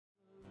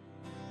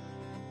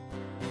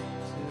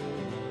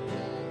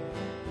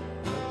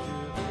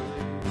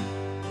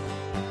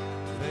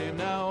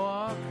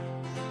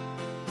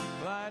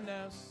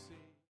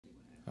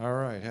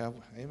right.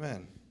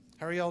 Amen.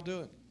 How are y'all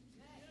doing?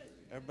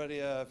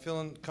 Everybody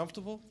feeling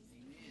comfortable?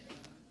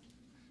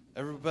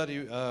 Everybody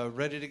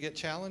ready to get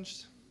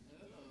challenged?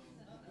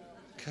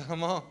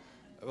 Come on.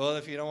 Well,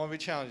 if you don't want to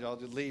be challenged, I'll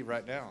just leave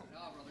right now.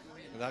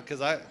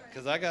 Because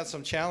I got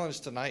some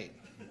challenge tonight.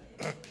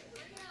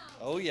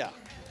 Oh, yeah.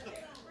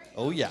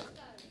 Oh, yeah.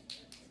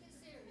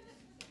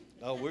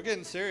 Oh, we're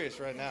getting serious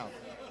right now.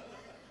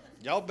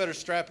 Y'all better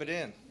strap it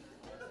in.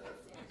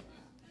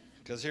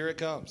 Because here it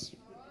comes.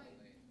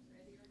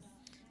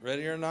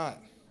 Ready or not.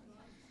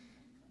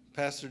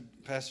 Pastor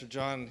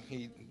John,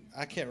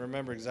 I can't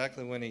remember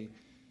exactly when he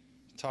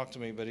talked to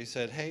me, but he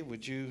said, "Hey,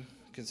 would you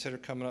consider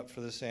coming up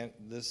for this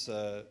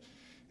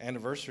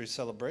anniversary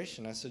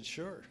celebration?" I said,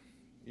 "Sure.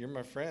 You're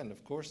my friend.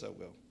 Of course I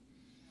will."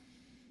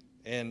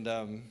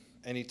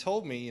 And he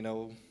told me,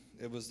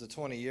 it was the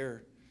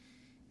 20-year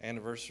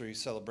anniversary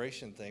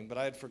celebration thing, but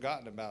I had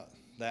forgotten about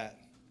that,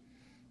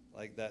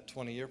 like that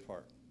 20-year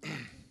part.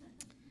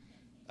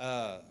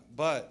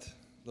 But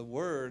the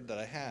word that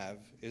I have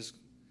is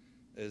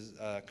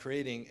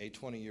creating a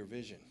 20-year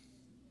vision.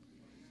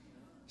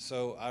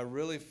 So I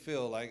really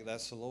feel like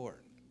that's the Lord.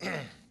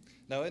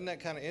 Now, isn't that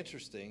kind of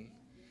interesting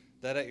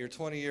that at your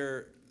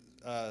 20-year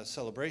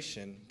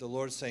celebration, the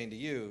Lord's saying to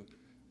you,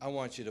 I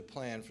want you to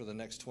plan for the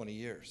next 20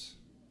 years.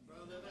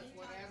 Brother, that's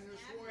what Abner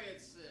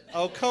Schwartz said.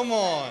 Oh, come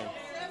on.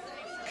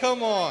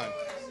 Come on.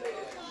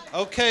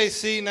 Okay,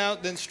 see, now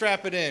then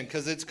strap it in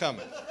because it's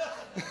coming.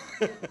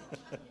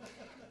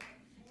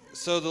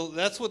 So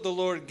that's what the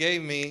Lord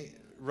gave me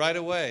right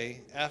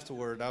away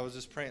afterward. I was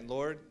just praying,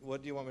 Lord,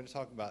 what do you want me to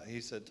talk about?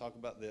 He said, talk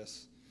about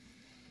this.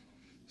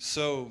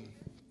 So,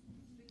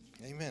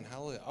 amen.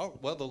 Hallelujah. Oh,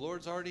 well, the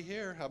Lord's already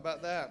here. How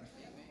about that?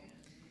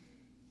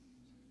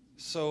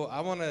 So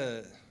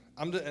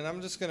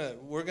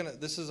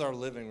this is our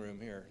living room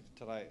here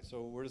tonight.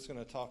 So we're just going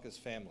to talk as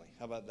family.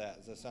 How about that?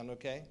 Does that sound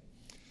okay?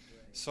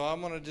 So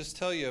I'm going to just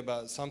tell you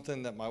about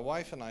something that my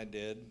wife and I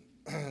did.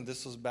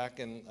 This was back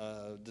in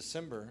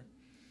December.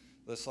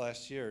 This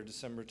last year,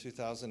 December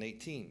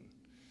 2018.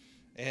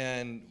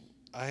 And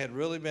I had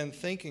really been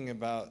thinking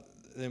about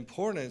the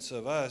importance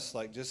of us,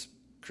 like just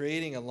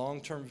creating a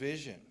long-term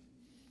vision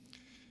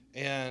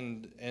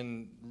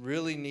and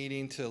really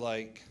needing to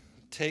like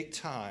take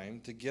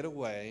time to get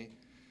away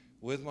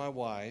with my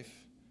wife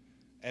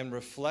and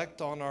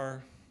reflect on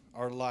our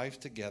life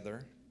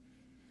together.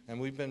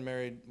 And we've been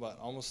married,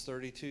 almost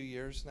 32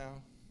 years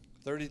now?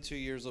 32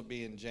 years will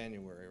be in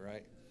January,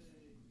 right?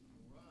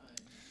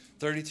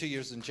 32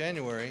 years in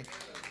January,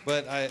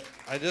 but I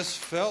just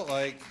felt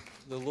like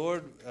the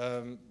Lord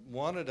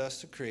wanted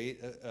us to create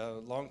a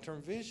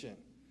long-term vision,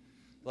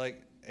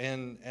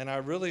 and I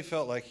really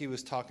felt like He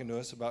was talking to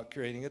us about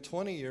creating a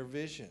 20-year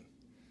vision.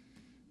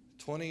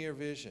 20-year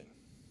vision.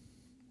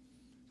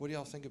 What do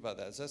y'all think about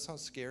that? Does that sound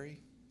scary?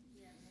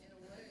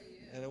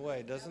 Yeah. In a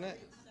way, doesn't it?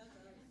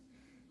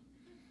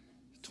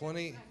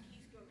 20.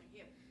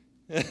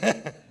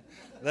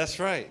 That's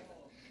right.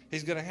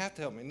 He's going to have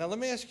to help me. Now, let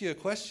me ask you a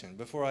question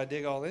before I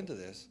dig all into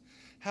this.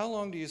 How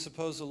long do you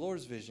suppose the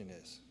Lord's vision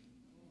is?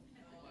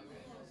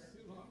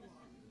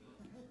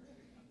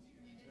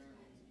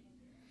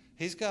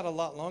 He's got a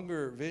lot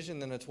longer vision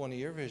than a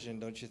 20-year vision,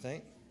 don't you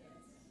think?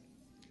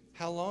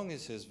 How long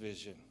is His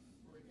vision?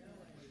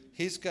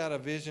 He's got a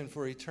vision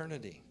for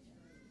eternity.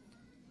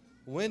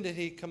 When did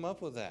He come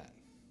up with that?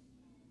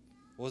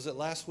 Was it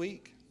last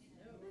week?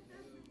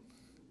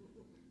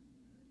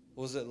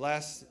 Was it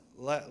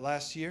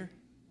last year?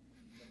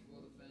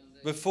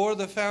 Before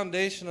the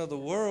foundation of the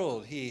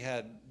world, He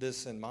had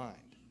this in mind.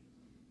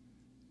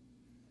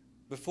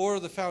 Before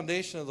the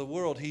foundation of the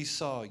world, He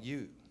saw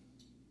you.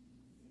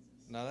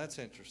 Now that's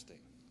interesting.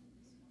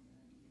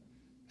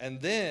 And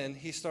then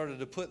He started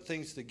to put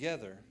things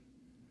together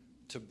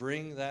to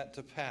bring that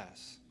to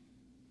pass.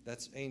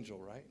 That's Angel,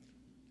 right?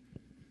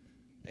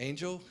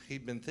 Angel,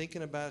 he'd been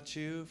thinking about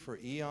you for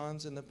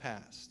eons in the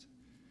past.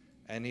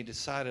 And he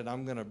decided,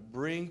 I'm going to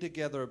bring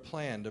together a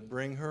plan to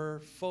bring her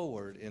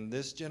forward in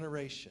this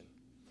generation.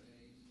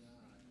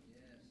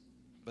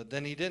 But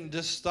then He didn't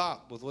just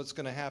stop with what's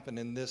going to happen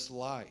in this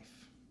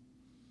life.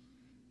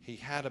 He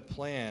had a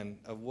plan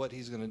of what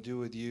He's going to do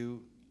with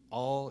you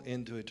all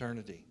into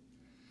eternity.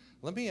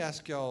 Let me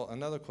ask y'all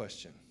another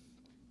question.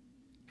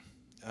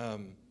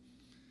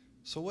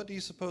 So what do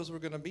you suppose we're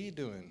going to be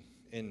doing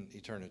in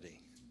eternity?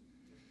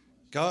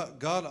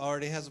 God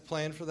already has a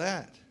plan for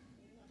that.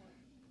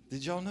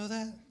 Did y'all know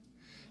that?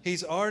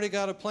 He's already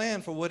got a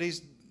plan for what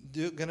He's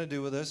going to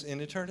do with us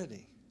in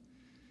eternity.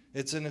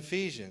 It's in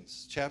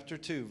Ephesians chapter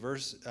 2,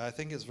 I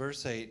think it's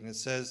verse 8, and it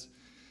says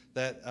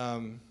that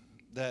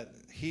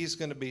He's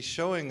going to be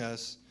showing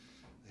us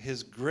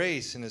His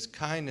grace and His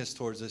kindness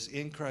towards us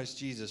in Christ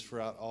Jesus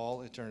throughout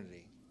all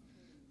eternity.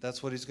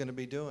 That's what He's going to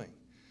be doing.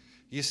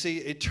 You see,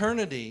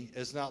 eternity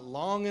is not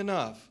long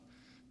enough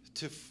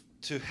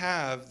to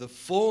have the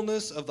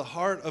fullness of the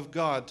heart of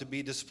God to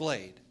be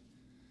displayed.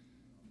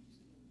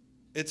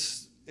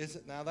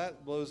 Now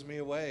that blows me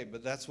away,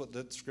 but that's what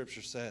the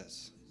Scripture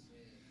says.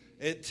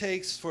 It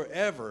takes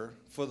forever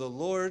for the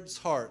Lord's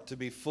heart to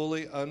be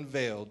fully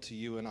unveiled to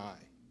you and I.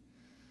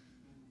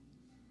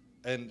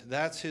 And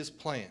that's his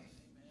plan.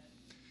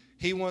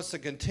 He wants to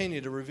continue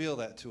to reveal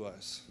that to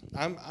us.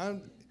 I'm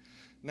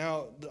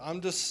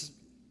just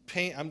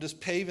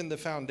paving the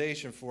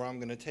foundation for where I'm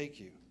going to take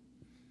you.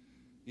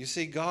 You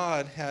see,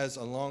 God has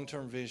a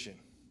long-term vision.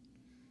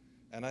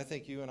 And I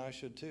think you and I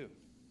should too.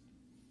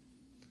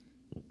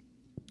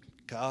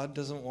 God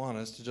doesn't want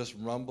us to just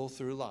rumble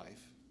through life.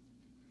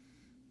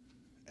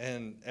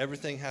 And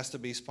everything has to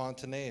be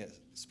spontaneous,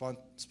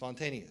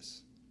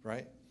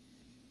 right?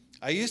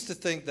 I used to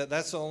think that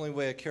that's the only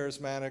way a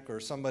charismatic or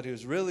somebody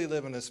who's really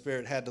living the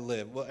Spirit had to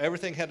live. Well,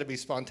 everything had to be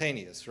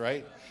spontaneous,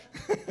 right?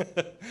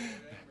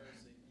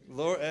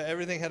 Lord,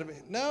 everything had to be.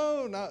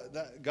 No,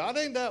 God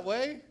ain't that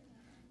way.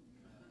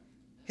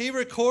 He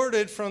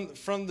recorded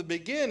from the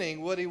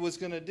beginning what he was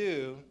going to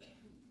do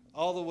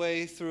all the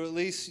way through at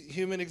least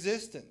human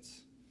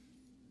existence.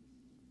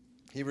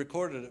 He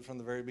recorded it from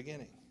the very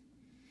beginning.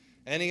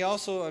 And he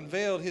also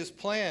unveiled his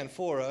plan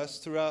for us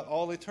throughout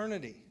all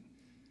eternity.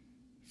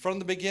 From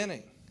the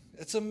beginning.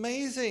 It's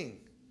amazing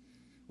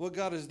what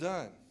God has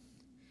done.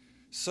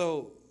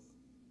 So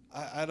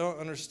I don't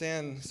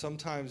understand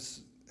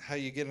sometimes how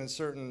you get in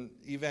certain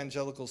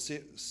evangelical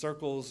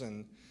circles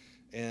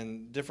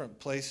and different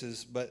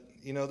places. But,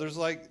 you know, there's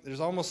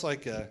almost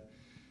like a,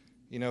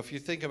 you know, if you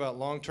think about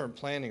long-term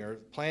planning or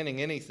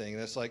planning anything,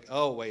 that's like,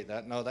 oh, wait,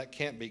 that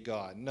can't be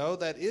God. No,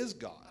 that is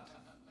God.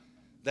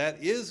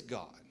 That is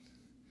God.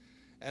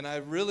 And I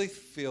really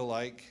feel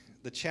like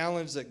the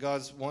challenge that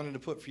God's wanted to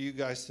put for you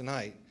guys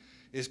tonight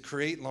is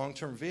create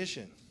long-term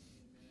vision.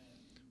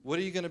 What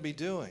are you going to be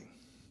doing?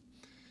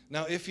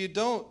 Now, if you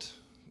don't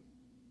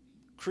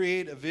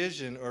create a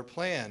vision or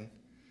plan,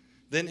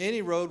 then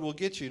any road will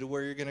get you to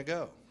where you're going to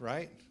go,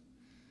 right?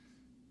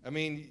 I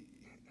mean,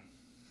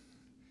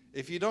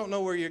 if you don't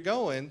know where you're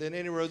going, then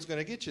any road's going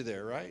to get you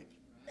there, right?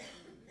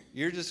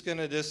 You're just going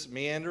to just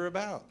meander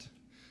about.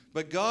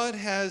 But God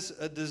has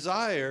a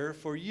desire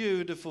for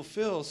you to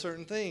fulfill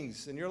certain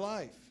things in your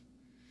life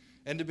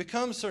and to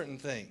become certain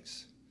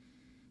things.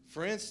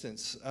 For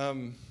instance,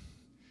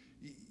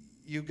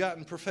 you've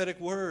gotten prophetic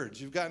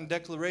words, you've gotten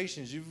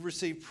declarations, you've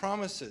received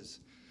promises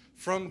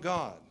from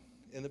God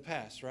in the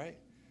past, right?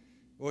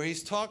 Where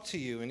he's talked to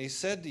you and he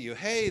said to you,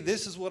 hey,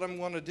 this is what I'm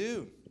going to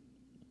do.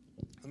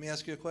 Let me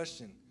ask you a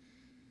question.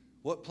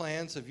 What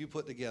plans have you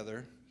put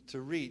together to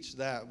reach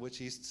that which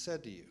he's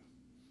said to you?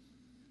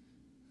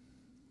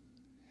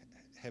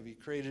 Have you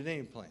created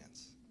any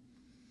plans?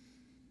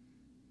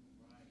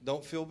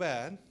 Don't feel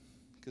bad,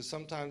 because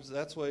sometimes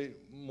that's why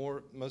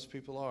most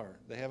people are.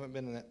 They haven't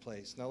been in that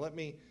place. Now let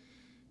me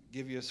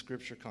give you a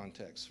scripture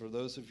context for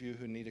those of you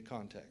who need a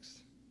context.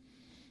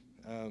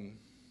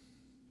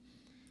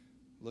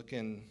 Look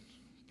in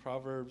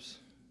Proverbs.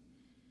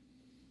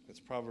 It's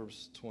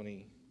Proverbs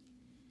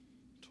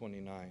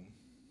 29.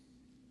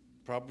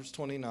 Proverbs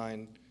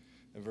 29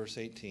 and verse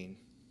 18.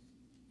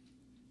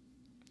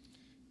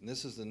 And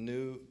this is the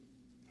New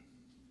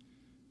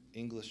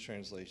English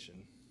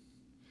translation.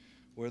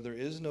 Where there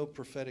is no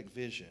prophetic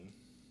vision,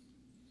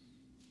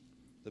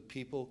 the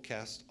people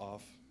cast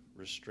off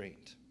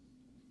restraint.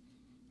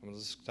 I'm going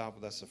to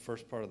stop. That's the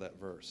first part of that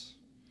verse.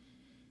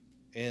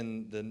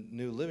 In the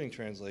New Living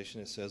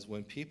Translation, it says,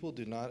 when people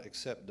do not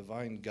accept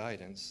divine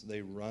guidance,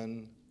 they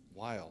run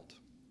wild.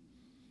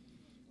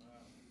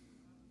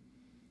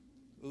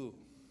 Wow. Ooh.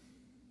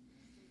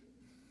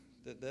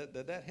 Did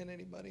that hit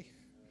anybody?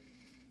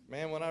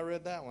 Man, when I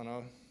read that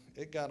one,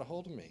 it got a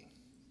hold of me.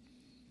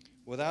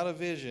 Without a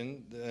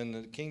vision, in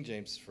the King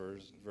James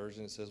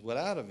version, it says,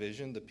 without a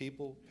vision, the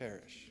people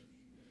perish.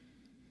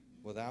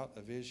 Without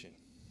a vision.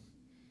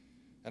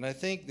 And I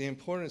think the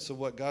importance of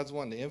what God's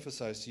wanting to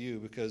emphasize to you,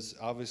 because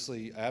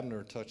obviously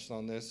Abner touched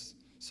on this,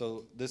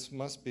 so this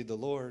must be the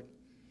Lord.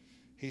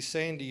 He's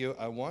saying to you,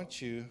 I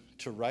want you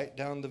to write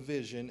down the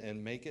vision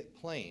and make it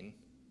plain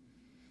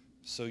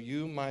so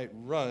you might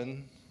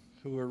run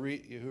who are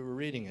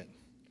reading it.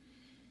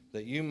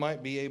 That you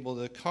might be able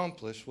to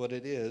accomplish what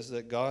it is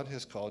that God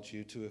has called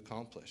you to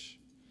accomplish.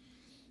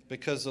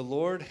 Because the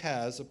Lord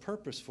has a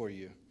purpose for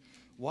you.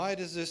 Why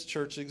does this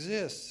church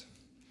exist?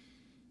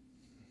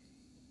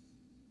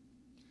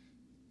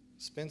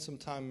 Spend some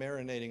time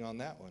marinating on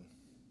that one.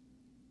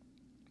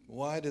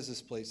 Why does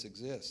this place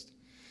exist?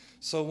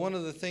 So one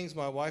of the things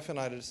my wife and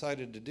I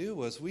decided to do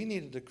was we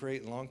needed to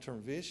create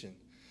long-term vision.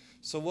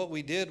 So what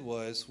we did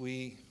was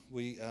we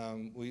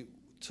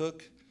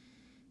took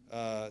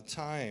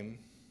time.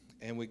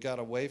 And we got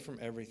away from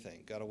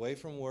everything. Got away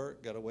from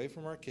work, got away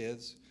from our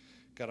kids,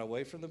 got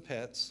away from the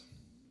pets,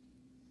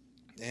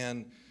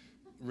 and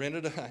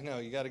rented I know,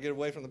 you got to get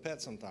away from the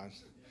pets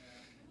sometimes.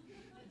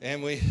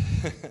 And we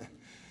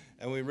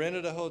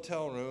rented a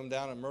hotel room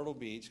down at Myrtle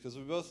Beach, because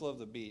we both love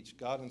the beach.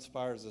 God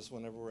inspires us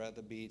whenever we're at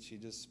the beach. He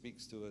just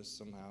speaks to us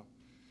somehow.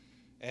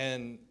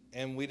 And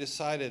we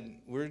decided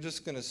we're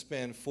just going to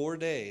spend 4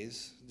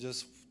 days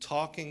just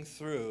talking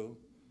through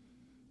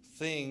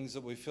things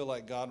that we feel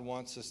like God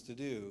wants us to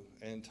do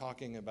and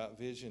talking about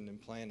vision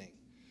and planning.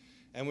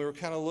 And we were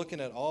kind of looking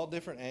at all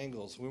different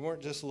angles. We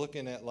weren't just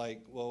looking at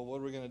like, well,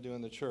 what are we going to do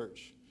in the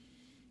church?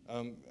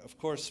 Of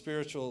course,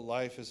 spiritual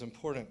life is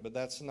important, but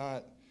that's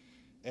not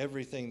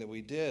everything that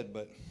we did.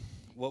 But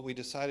what we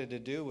decided to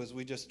do was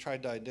we just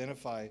tried to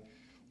identify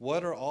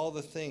what are all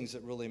the things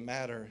that really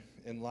matter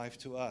in life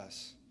to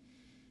us.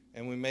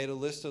 And we made a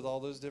list of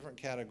all those different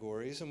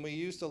categories, and we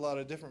used a lot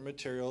of different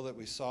material that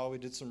we saw. We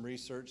did some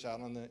research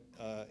out on the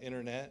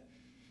internet.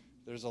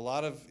 There's a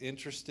lot of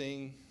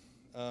interesting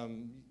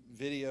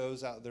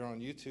videos out there on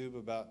YouTube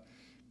about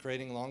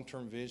creating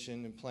long-term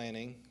vision and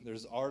planning.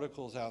 There's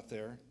articles out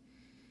there.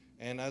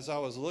 And as I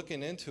was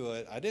looking into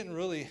it, I didn't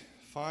really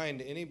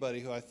find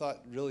anybody who I thought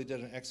really did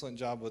an excellent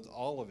job with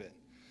all of it.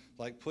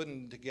 Like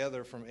putting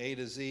together from A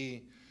to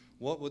Z,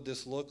 what would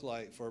this look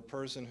like for a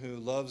person who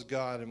loves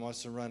God and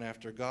wants to run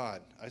after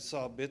God? I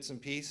saw bits and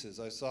pieces.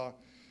 I saw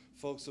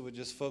folks that would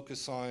just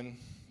focus on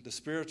the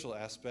spiritual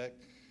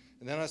aspect.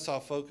 And then I saw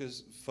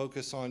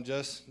focus on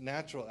just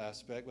natural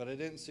aspect, but I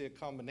didn't see a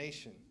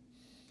combination.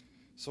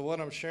 So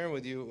what I'm sharing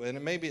with you,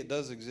 and maybe it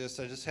does exist,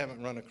 I just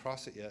haven't run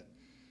across it yet.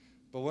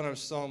 But what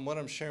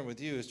I'm sharing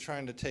with you is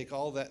trying to take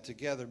all that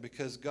together,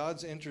 because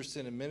God's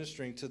interested in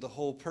ministering to the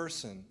whole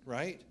person,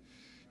 right?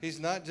 He's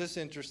not just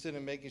interested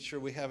in making sure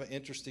we have an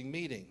interesting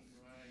meeting.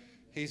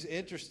 He's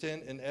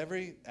interested in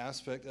every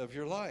aspect of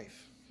your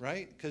life,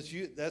 right? Because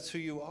that's who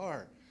you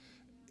are.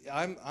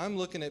 I'm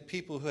looking at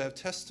people who have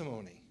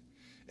testimony.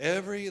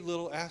 Every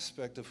little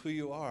aspect of who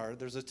you are,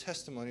 there's a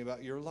testimony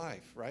about your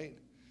life, right?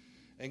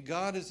 And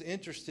God is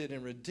interested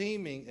in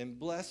redeeming and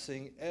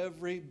blessing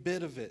every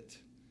bit of it.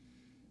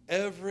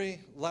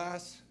 Every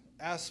last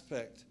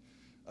aspect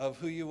of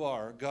who you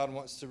are, God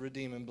wants to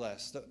redeem and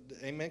bless.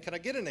 Amen? Can I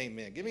get an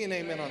amen? Give me an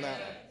amen on that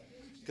one.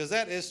 Because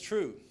that is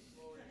true.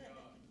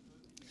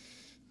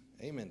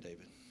 Amen,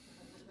 David.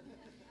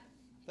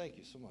 Thank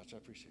you so much. I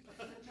appreciate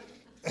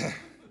it.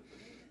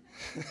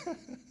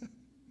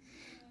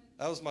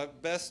 That was my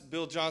best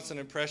Bill Johnson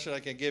impression I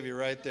can give you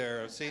right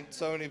there. I've seen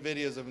so many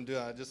videos of him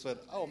doing it. I just went,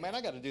 oh, man,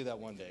 I got to do that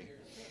one day.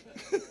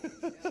 Amen.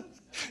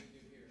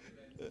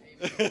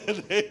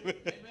 Amen.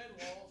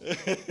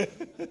 If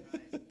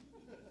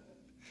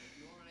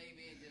you want an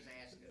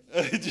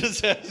amen,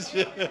 Just ask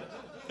you.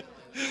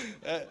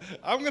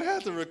 I'm going to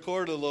have to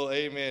record a little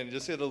amen.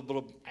 Just hit a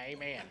little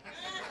amen.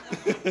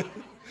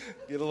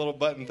 Get a little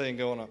button thing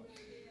going on.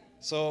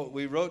 So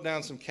we wrote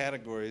down some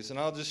categories, and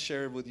I'll just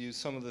share with you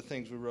some of the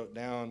things we wrote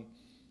down.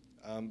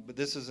 But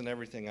this isn't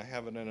everything. I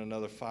have it in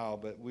another file.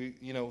 But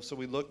so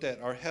we looked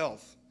at our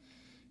health.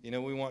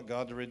 We want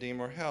God to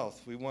redeem our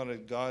health. We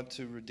wanted God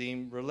to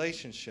redeem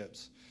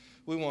relationships.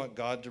 We want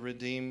God to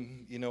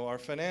redeem, our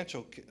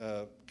financial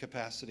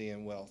capacity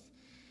and wealth.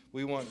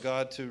 We want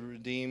God to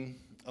redeem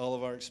all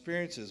of our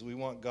experiences. We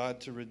want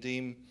God to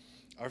redeem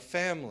our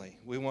family.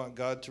 We want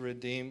God to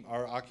redeem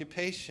our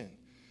occupation.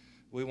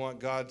 We want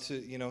God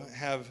to,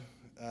 have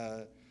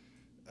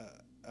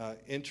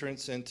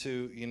entrance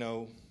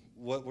into,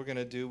 what we're going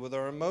to do with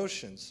our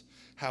emotions.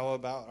 How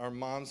about our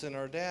moms and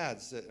our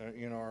dads that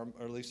are,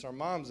 or at least our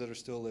moms that are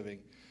still living?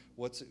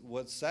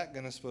 What's that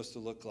going to supposed to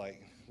look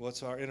like?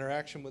 What's our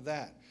interaction with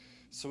that?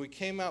 So we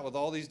came out with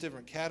all these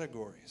different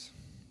categories.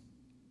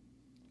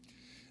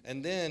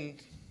 And then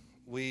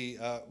we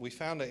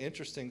found an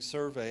interesting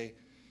survey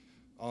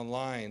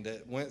online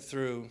that went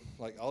through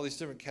like all these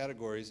different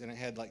categories, and it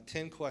had like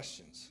 10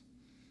 questions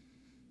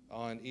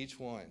on each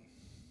one.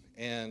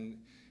 And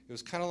it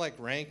was kind of like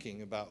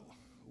ranking about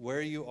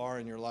where you are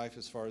in your life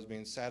as far as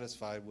being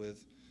satisfied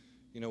with,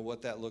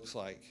 what that looks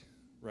like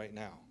right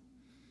now.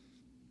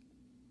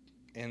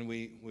 And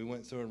we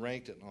went through and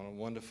ranked it on a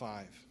 1 to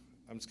 5.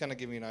 I'm just kind of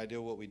giving you an idea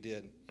of what we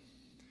did.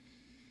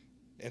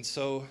 And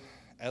so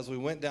as we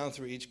went down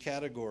through each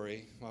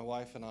category, my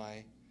wife and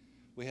I,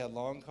 we had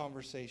long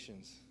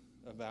conversations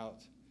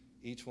about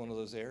each one of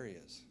those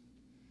areas,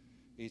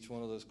 each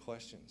one of those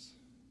questions.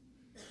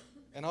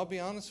 And I'll be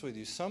honest with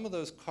you, some of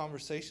those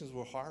conversations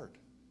were hard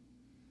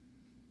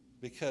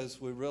because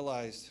we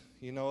realized,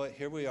 you know what,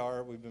 here we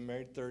are. We've been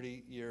married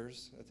 30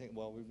 years. I think, it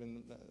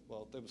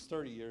was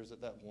 30 years at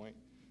that point,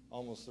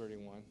 almost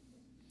 31.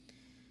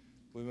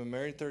 We've been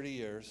married 30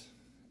 years,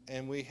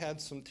 and we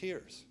had some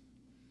tears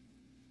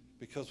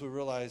because we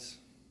realized,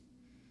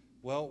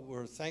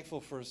 we're thankful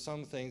for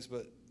some things,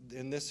 but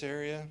in this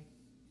area,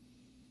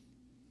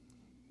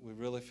 we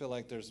really feel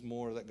like there's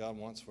more that God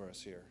wants for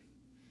us here.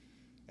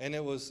 And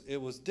it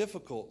was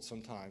difficult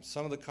sometimes.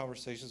 Some of the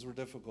conversations were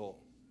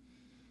difficult.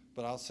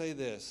 But I'll say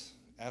this,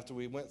 after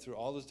we went through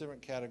all those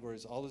different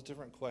categories, all those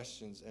different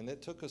questions, and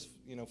it took us,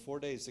 4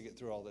 days to get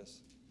through all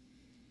this,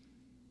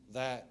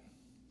 that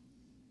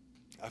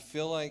I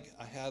feel like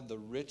I had the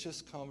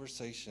richest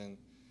conversation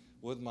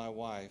with my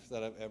wife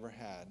that I've ever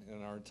had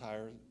in our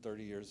entire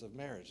 30 years of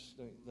marriage.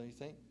 Don't you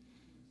think?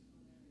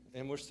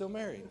 And we're still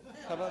married.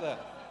 How about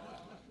that?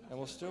 And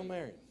we're still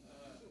married.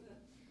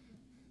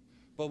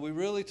 But we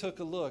really took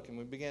a look and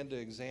we began to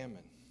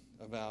examine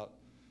about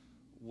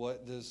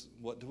what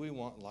do we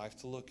want life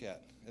to look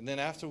at. And then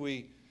after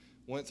we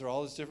went through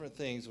all these different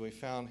things, and we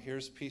found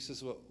here's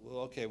pieces.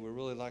 Okay, we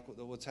really like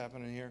what's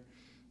happening here.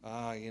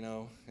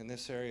 In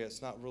this area,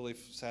 it's not really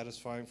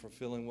satisfying,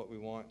 fulfilling what we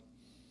want.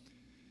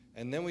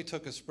 And then we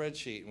took a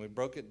spreadsheet and we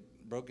broke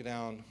it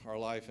down, our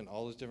life in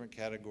all those different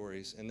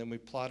categories, and then we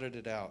plotted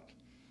it out.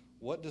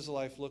 What does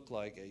life look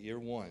like at year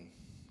 1,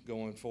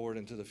 going forward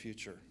into the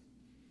future?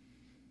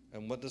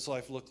 And what does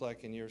life look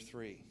like in year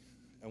 3?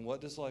 And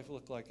what does life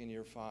look like in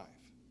year 5?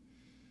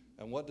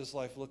 And what does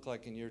life look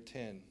like in year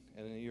 10,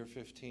 and in year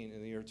 15,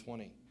 and in year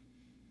 20?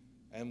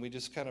 And we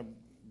just kind of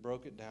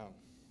broke it down.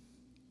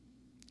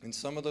 In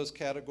some of those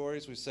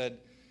categories, we said,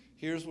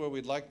 here's where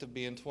we'd like to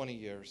be in 20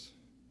 years.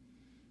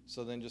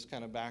 So then just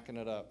kind of backing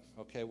it up.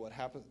 Okay,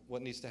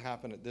 what needs to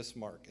happen at this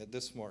mark, at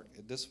this mark,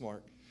 at this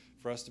mark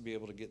for us to be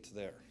able to get to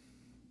there?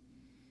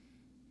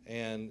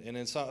 And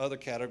in some other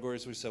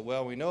categories, we said,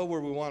 well, we know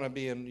where we want to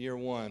be in year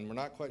 1. We're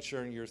not quite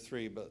sure in year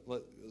 3, but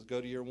let's go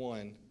to year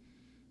 1.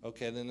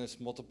 Okay, then let's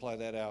multiply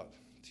that out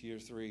to year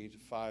 3, to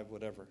 5,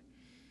 whatever.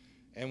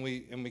 And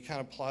we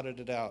kind of plotted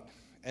it out.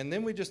 And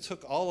then we just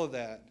took all of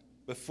that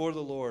before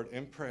the Lord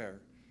in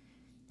prayer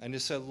and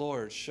just said,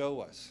 Lord,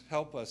 show us,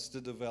 help us to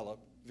develop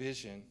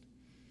vision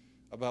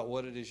about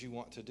what it is you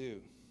want to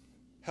do.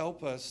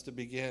 Help us to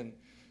begin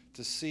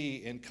to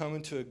see and come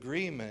into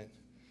agreement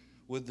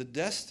with the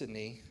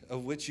destiny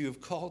of which you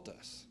have called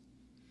us.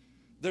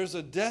 There's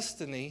a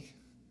destiny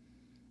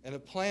and a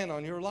plan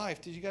on your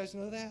life. Did you guys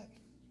know that?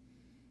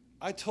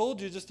 I told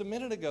you just a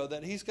minute ago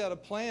that he's got a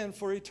plan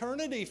for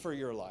eternity for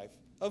your life.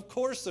 Of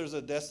course there's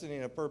a destiny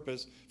and a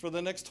purpose for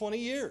the next 20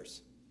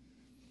 years.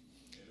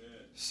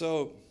 Amen.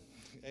 So,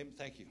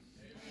 thank you.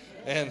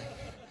 Amen. And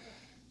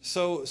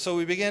so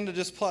we began to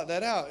just plot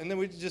that out, and then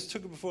we just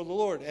took it before the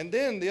Lord. And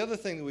then the other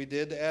thing that we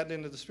did to add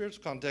into the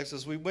spiritual context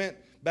is we went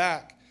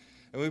back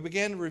and we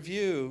began to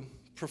review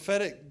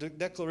prophetic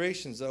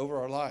declarations over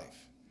our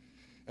life.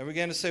 And we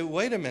began to say,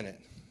 wait a minute,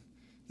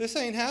 this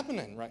ain't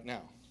happening right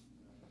now.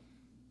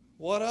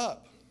 What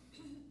up?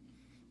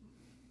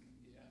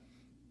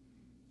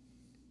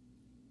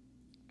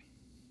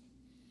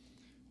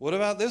 What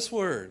about this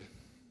word?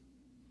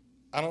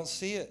 I don't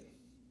see it.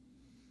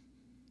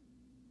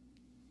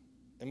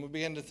 And we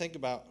began to think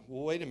about,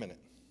 well, wait a minute.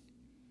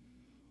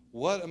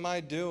 What am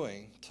I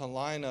doing to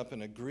line up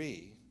and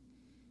agree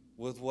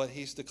with what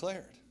he's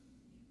declared?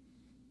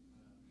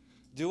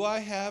 Do I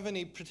have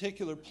any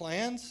particular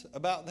plans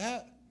about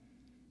that?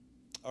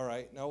 All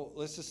right, now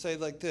let's just say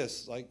like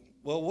this,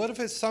 well, what if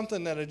it's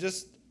something that I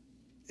just,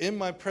 in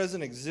my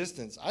present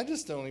existence, I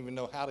just don't even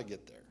know how to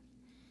get there?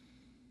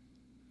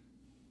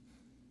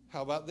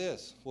 How about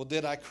this? Well,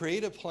 did I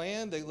create a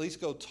plan to at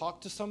least go talk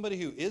to somebody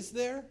who is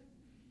there?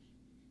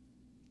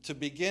 To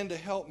begin to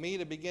help me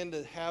to begin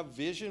to have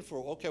vision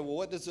for, okay, well,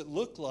 what does it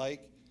look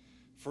like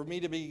for me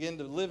to begin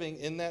to living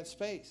in that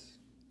space?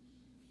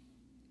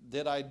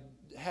 Did I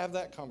have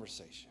that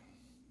conversation?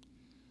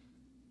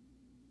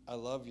 I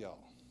love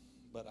y'all,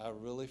 but I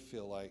really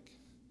feel like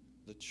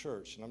the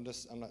church, and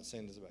I'm not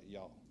saying this about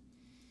y'all,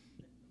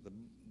 the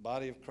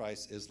body of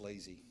Christ is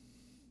lazy.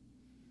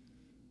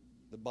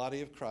 The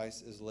body of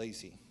Christ is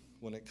lazy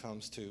when it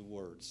comes to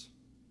words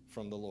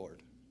from the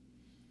Lord.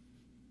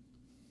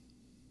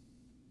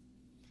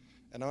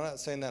 And I'm not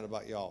saying that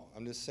about y'all.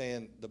 I'm just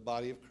saying the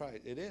body of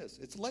Christ. It is.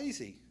 It's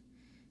lazy.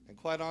 And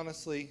quite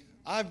honestly,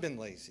 I've been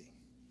lazy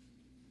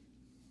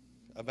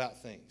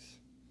about things.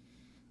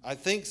 I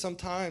think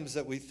sometimes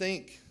that we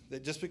think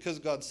that just because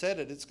God said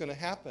it, it's going to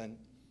happen.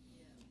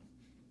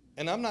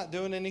 And I'm not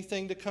doing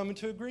anything to come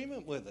into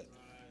agreement with it.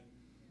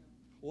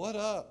 What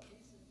up?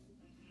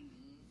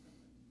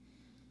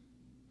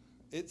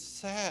 It's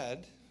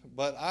sad,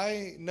 but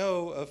I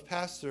know of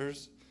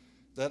pastors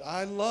that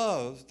I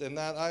loved and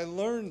that I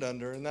learned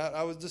under and that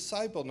I was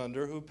discipled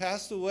under who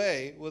passed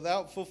away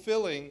without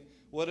fulfilling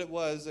what it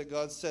was that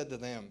God said to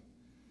them.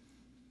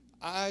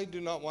 I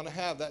do not want to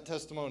have that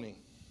testimony.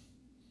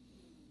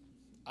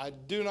 I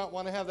do not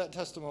want to have that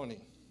testimony.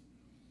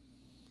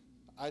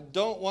 I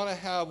don't want to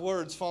have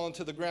words falling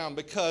to the ground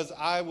because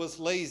I was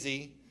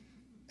lazy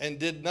and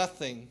did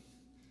nothing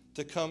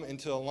to come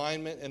into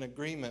alignment and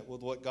agreement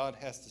with what God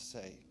has to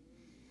say.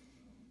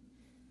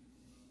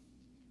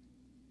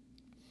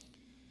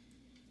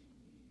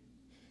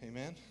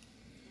 Amen.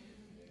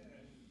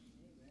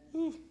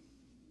 Whew.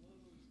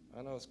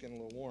 I know it's getting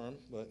a little warm,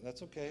 but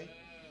that's okay.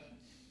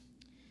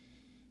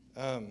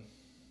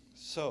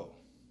 So,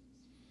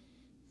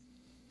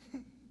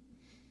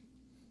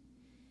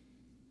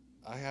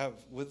 I have,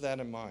 with that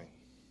in mind,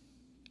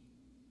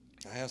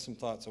 I have some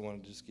thoughts I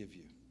want to just give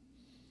you.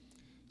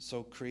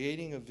 So,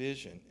 creating a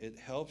vision, it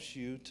helps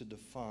you to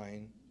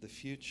define the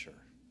future.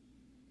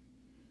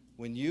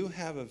 When you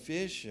have a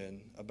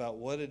vision about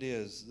what it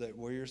is that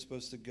where you're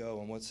supposed to go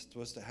and what's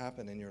supposed to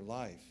happen in your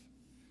life,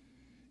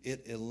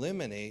 it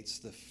eliminates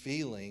the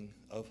feeling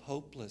of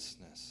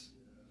hopelessness.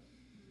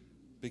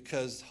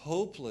 Because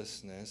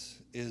hopelessness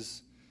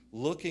is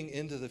looking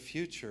into the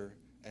future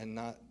and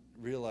not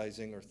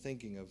realizing or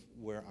thinking of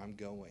where I'm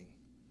going.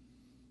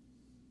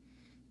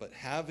 But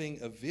having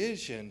a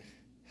vision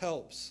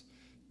helps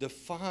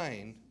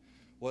define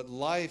what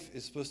life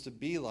is supposed to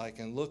be like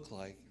and look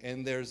like,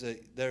 and there is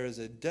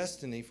a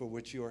destiny for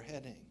which you are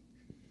heading.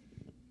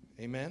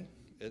 Amen?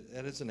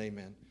 That is an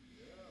amen.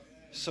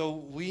 So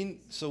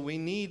we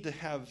need to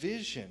have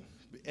vision,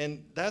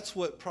 and that's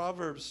what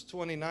Proverbs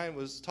 29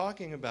 was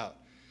talking about.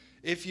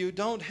 If you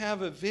don't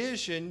have a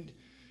vision,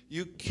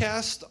 you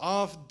cast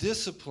off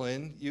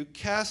discipline, you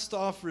cast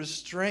off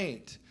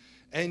restraint,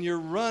 and you're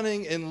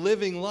running and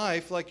living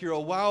life like you're a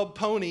wild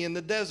pony in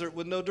the desert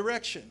with no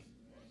direction.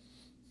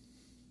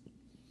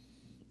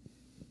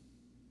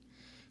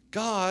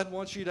 God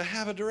wants you to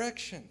have a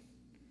direction.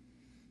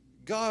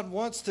 God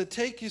wants to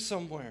take you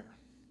somewhere.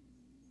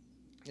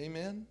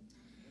 Amen?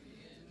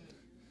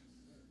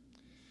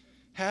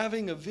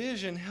 Having a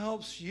vision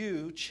helps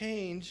you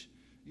change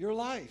your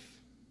life.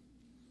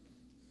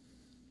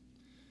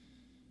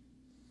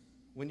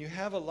 When you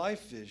have a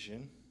life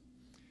vision,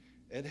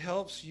 it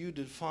helps you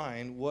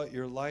define what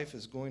your life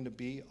is going to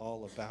be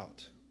all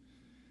about.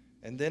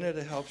 And then it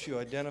helps you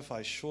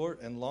identify short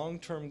and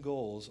long-term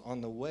goals on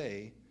the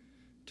way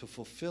to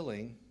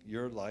fulfilling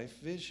your life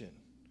vision.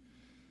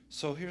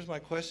 So here's my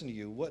question to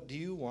you. What do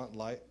you want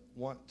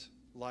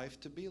life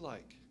to be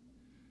like?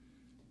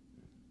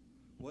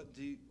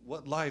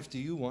 What life do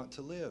you want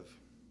to live?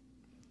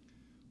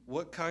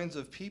 What kinds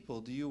of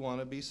people do you want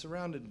to be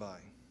surrounded by?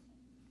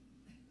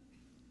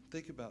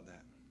 Think about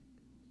that.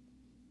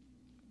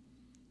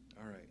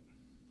 All right.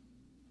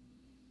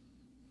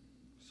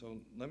 So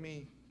let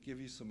me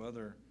give you some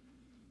other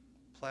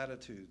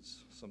platitudes,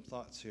 some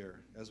thoughts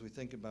here as we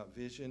think about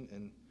vision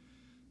and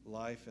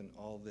life and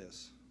all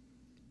this.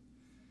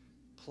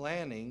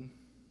 Planning,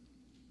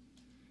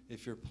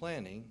 if you're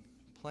planning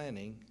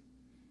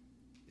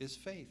is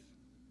faith.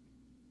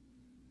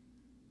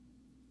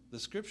 The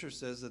scripture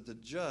says that the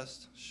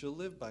just shall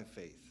live by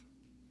faith.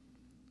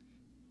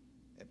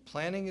 And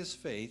planning is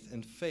faith,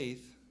 and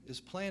faith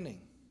is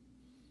planning.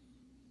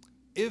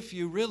 If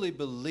you really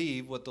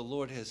believe what the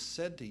Lord has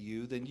said to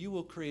you, then you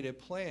will create a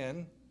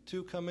plan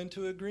to come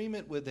into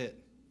agreement with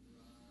it.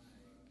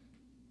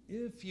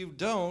 If you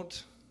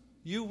don't,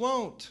 you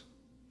won't.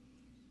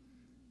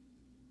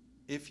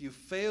 If you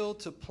fail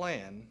to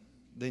plan,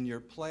 then you're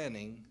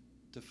planning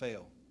to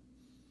fail.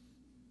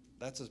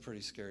 That's a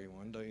pretty scary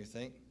one, don't you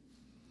think?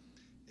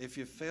 If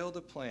you fail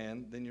to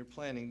plan, then you're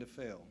planning to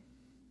fail.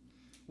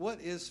 What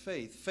is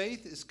faith?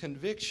 Faith is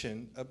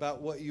conviction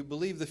about what you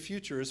believe the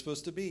future is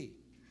supposed to be.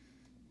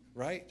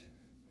 Right?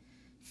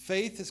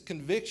 Faith is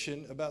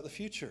conviction about the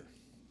future.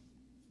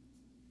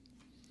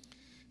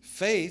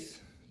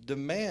 Faith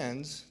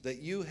demands that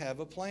you have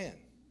a plan.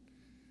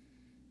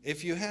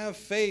 If you have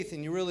faith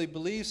and you really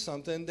believe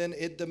something, then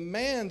it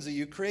demands that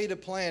you create a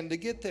plan to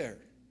get there.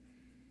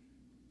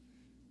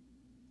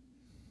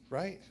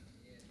 Right?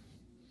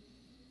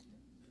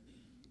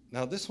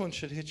 Now this one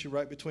should hit you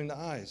right between the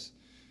eyes.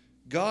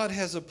 God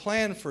has a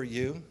plan for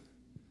you,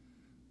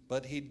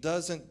 but he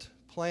doesn't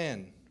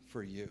plan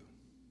for you.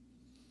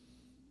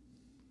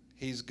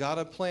 He's got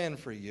a plan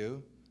for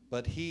you,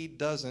 but he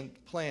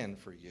doesn't plan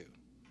for you.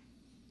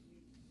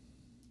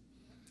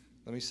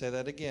 Let me say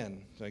that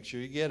again. Make sure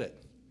you get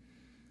it.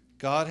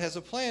 God has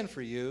a plan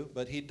for you,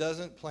 but he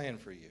doesn't plan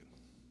for you.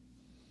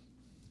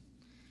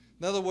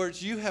 In other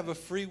words, you have a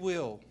free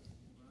will,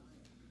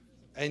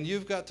 and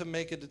you've got to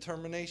make a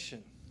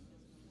determination.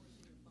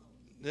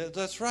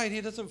 That's right.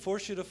 He doesn't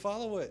force you to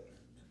follow it.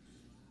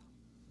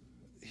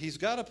 He's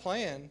got a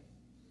plan,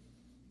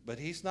 but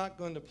he's not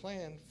going to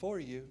plan for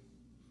you.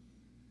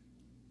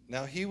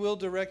 Now, he will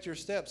direct your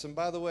steps. And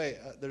by the way,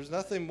 there's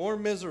nothing more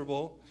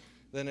miserable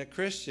than a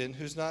Christian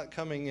who's not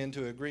coming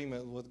into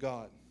agreement with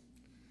God.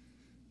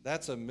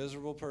 That's a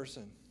miserable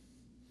person.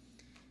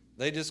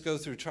 They just go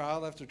through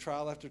trial after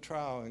trial after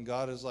trial, and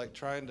God is like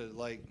trying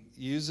to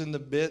using the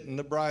bit and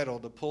the bridle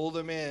to pull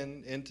them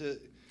into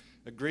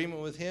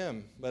agreement with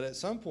him. But at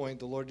some point,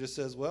 the Lord just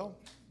says, well,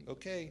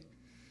 okay,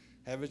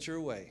 have it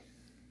your way.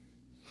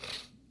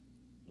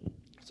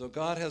 So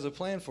God has a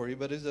plan for you,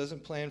 but he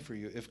doesn't plan for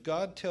you. If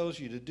God tells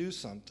you to do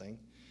something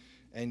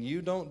and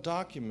you don't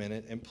document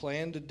it and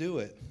plan to do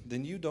it,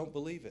 then you don't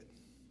believe it.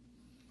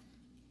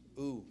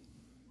 Ooh.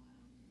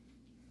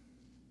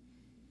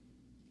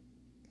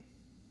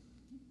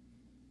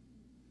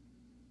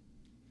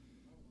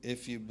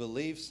 If you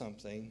believe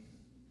something,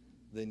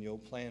 then you'll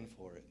plan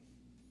for it.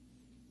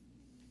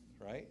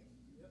 Right?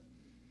 Yep.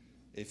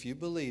 If you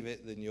believe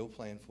it, then you'll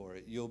plan for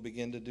it. You'll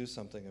begin to do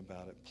something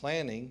about it.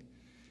 Planning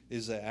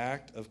is the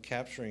act of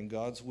capturing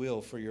God's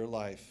will for your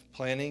life.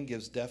 Planning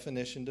gives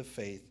definition to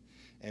faith,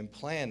 and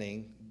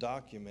planning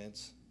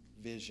documents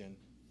vision.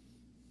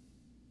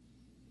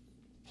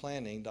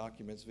 Planning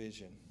documents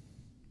vision.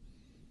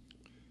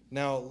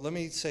 Now, let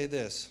me say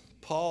this.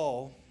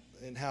 Paul,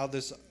 and how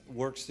this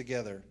works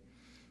together.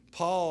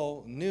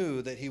 Paul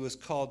knew that he was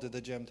called to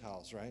the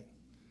Gentiles, right?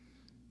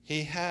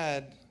 He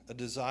had a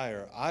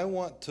desire. I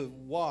want to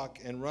walk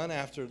and run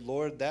after,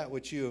 Lord, that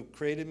which you have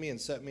created me and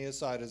set me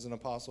aside as an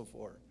apostle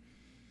for.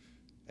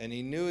 And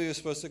he knew he was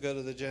supposed to go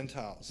to the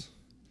Gentiles.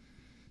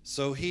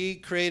 So he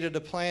created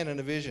a plan and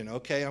a vision.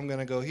 Okay, I'm going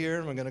to go here,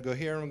 and I'm going to go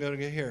here, and I'm going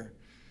to go here.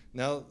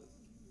 Now,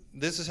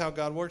 this is how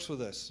God works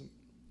with us.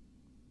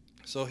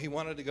 So he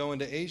wanted to go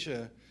into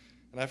Asia,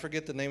 and I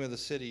forget the name of the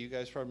city. You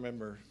guys probably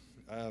remember.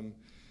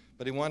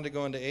 But he wanted to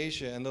go into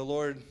Asia, and the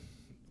Lord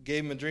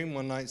gave him a dream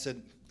one night and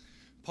said,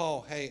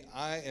 Paul, hey,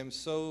 I am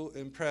so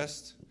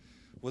impressed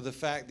with the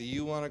fact that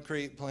you want to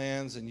create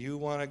plans and you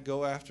want to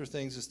go after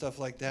things and stuff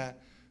like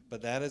that,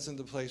 but that isn't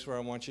the place where I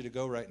want you to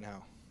go right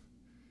now.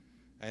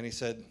 And he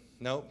said,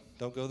 nope,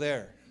 don't go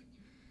there.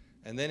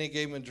 And then he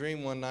gave him a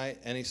dream one night,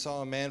 and he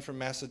saw a man from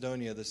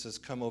Macedonia that says,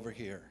 come over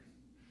here.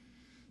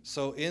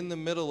 So in the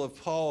middle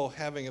of Paul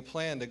having a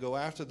plan to go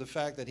after the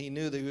fact that he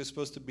knew that he was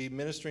supposed to be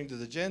ministering to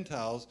the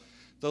Gentiles,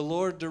 the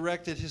Lord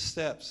directed his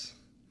steps.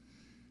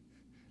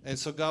 And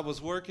so God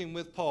was working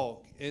with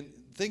Paul. And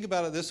think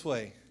about it this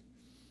way.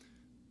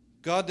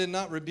 God did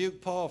not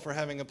rebuke Paul for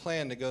having a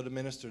plan to go to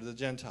minister to the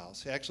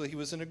Gentiles. Actually, he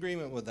was in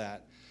agreement with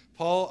that.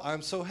 Paul,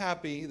 I'm so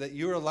happy that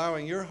you're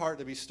allowing your heart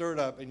to be stirred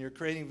up and you're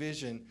creating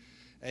vision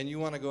and you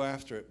want to go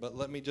after it. But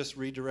let me just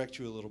redirect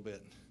you a little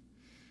bit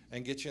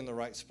and get you in the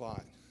right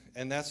spot.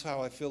 And that's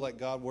how I feel like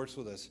God works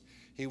with us.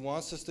 He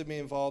wants us to be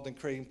involved in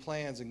creating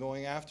plans and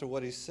going after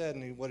what he said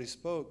and what he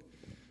spoke.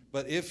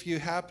 But if you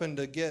happen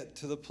to get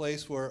to the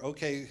place where,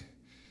 okay,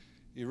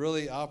 you're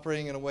really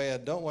operating in a way I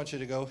don't want you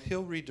to go,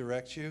 he'll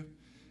redirect you.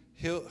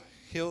 He'll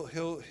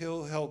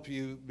help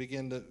you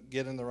begin to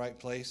get in the right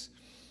place.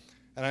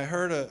 And I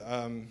heard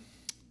a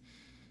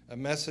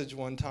message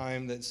one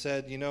time that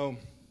said, you know,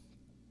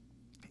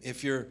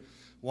 if you're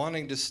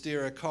wanting to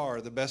steer a car,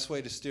 the best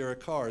way to steer a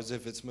car is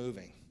if it's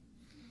moving.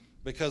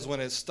 Because when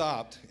it's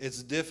stopped,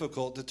 it's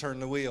difficult to turn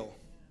the wheel.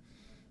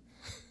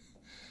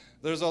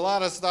 There's a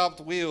lot of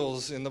stopped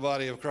wheels in the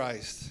body of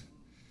Christ.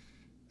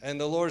 And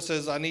the Lord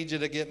says, I need you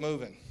to get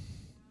moving.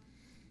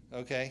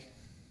 Okay?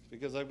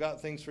 Because I've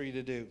got things for you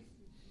to do.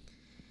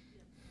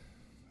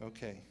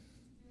 Okay.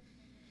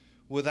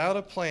 Without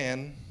a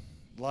plan,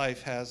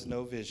 life has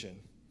no vision.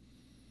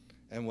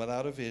 And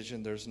without a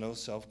vision, there's no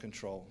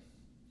self-control.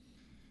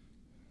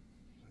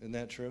 Isn't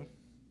that true?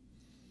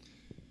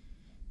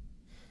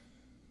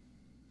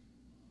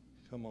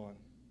 Come on.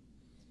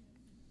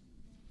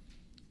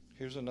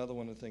 Here's another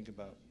one to think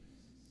about.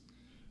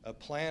 A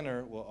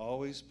planner will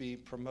always be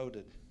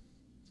promoted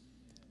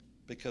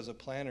because a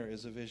planner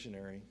is a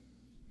visionary.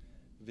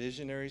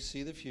 Visionaries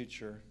see the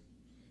future,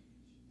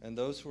 and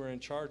those who are in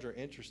charge are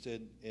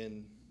interested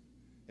in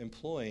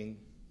employing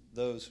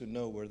those who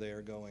know where they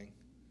are going.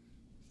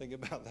 Think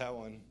about that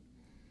one.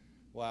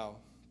 Wow.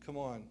 Come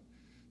on.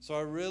 So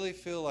I really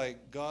feel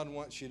like God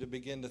wants you to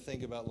begin to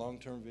think about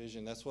long-term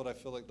vision. That's what I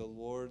feel like the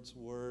Lord's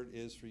word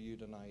is for you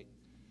tonight.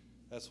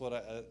 That's what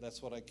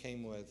I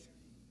came with.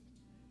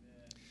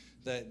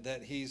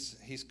 That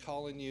he's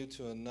calling you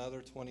to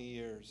another 20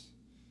 years.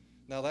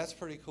 Now that's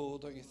pretty cool,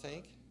 don't you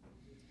think?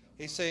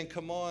 He's saying,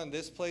 come on,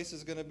 this place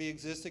is going to be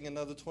existing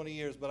another 20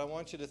 years, but I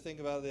want you to think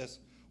about this.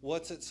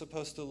 What's it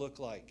supposed to look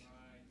like?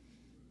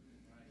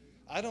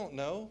 I don't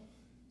know,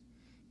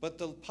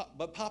 but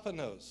Papa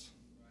knows,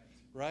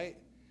 right?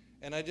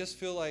 And I just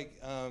feel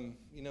like,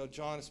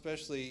 John,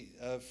 especially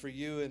for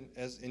you and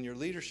as in your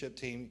leadership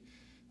team,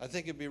 I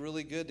think it'd be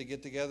really good to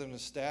get together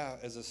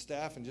as a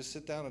staff and just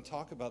sit down and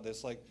talk about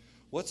this. Like,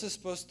 what's this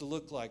supposed to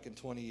look like in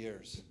 20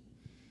 years?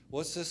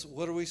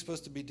 What are we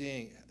supposed to be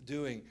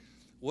doing?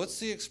 What's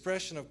the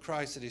expression of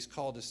Christ that he's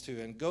called us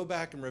to? And go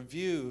back and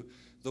review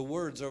the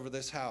words over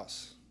this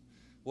house.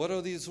 What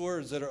are these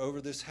words that are over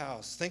this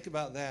house? Think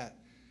about that.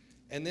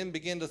 And then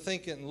begin to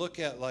think and look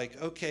at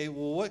like, okay,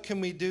 well, what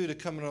can we do to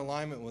come in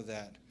alignment with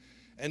that?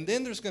 And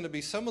then there's going to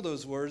be some of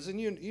those words, and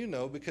you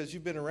know because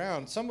you've been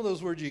around, some of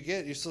those words you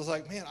get, you're still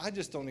like, man, I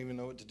just don't even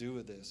know what to do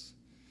with this.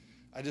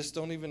 I just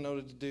don't even know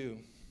what to do.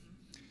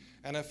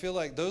 And I feel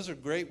like those are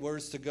great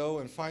words to go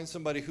and find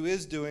somebody who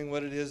is doing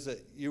what it is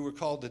that you were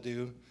called to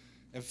do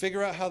and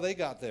figure out how they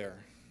got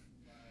there.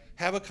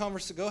 Have a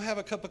conversation. Go have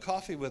a cup of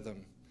coffee with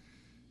them.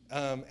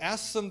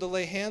 Ask them to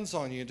lay hands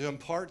on you, to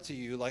impart to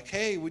you, like,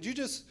 hey, would you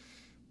just...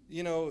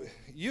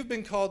 you've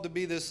been called to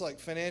be this like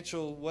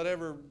financial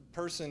whatever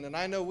person, and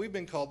I know we've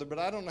been called there, but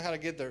I don't know how to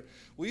get there.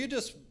 Will you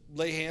just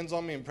lay hands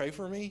on me and pray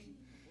for me?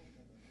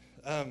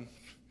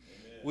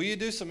 Will you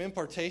do some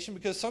impartation?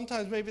 Because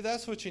sometimes maybe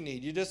that's what you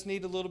need. You just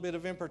need a little bit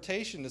of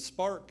impartation to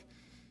spark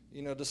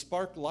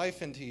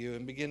life into you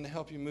and begin to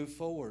help you move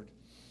forward.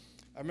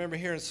 I remember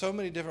hearing so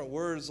many different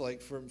words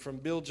like from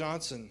Bill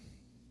Johnson,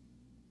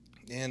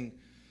 and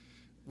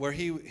where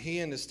he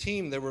and his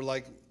team,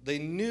 they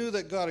knew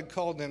that God had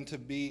called them to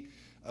be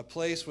a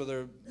place where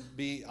they'd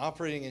be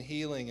operating in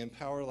healing and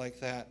power like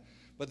that,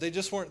 but they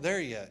just weren't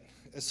there yet.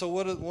 And so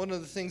one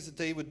of the things that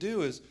they would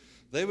do is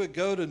they would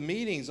go to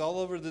meetings all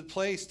over the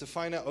place to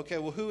find out, okay,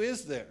 well, who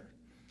is there?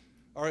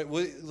 All right,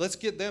 well, let's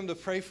get them to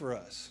pray for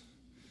us.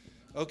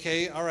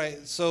 Okay, all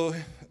right, so,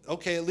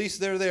 okay, at least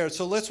they're there.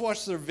 So let's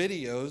watch their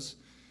videos,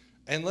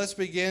 and let's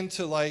begin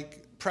to,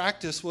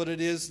 practice what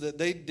it is that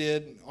they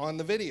did on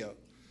the video.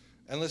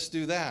 And let's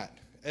do that.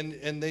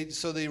 And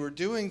they were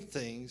doing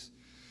things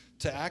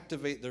to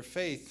activate their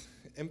faith.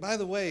 And by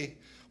the way,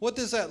 What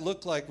does that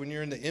look like when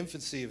you're in the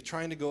infancy of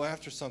trying to go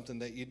after something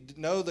that you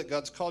know that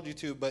God's called you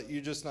to, but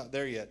you're just not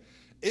there yet?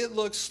 It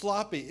looks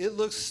sloppy. It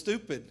looks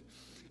stupid.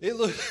 It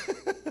looks,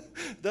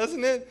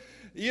 doesn't it?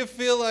 You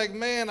feel like,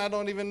 man, I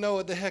don't even know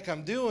what the heck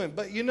I'm doing.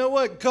 But you know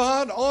what?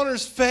 God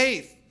honors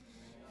faith.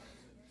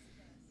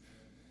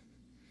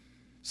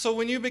 So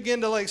when you begin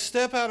to like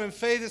step out in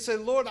faith and say,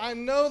 Lord, I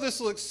know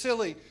this looks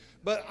silly,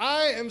 but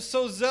I am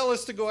so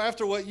zealous to go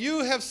after what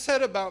you have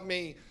said about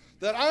me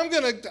that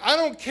I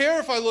don't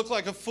care if I look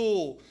like a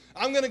fool.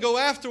 I'm going to go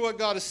after what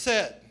God has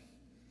said.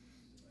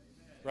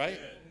 Right?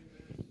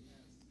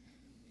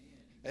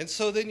 And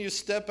so then you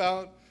step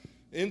out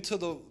into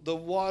the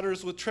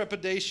waters with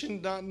trepidation,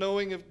 not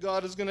knowing if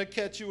God is going to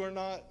catch you or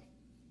not.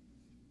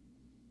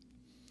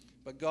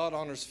 But God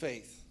honors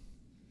faith.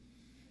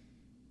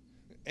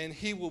 And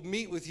he will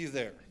meet with you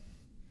there.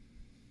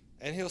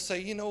 And he'll say,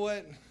 you know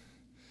what?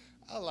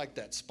 I like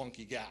that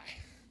spunky guy.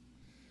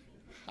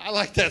 I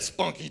like that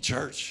spunky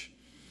church.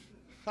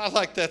 I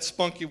like that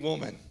spunky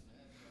woman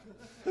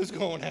who's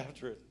going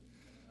after it.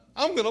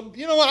 I'm going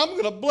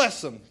to bless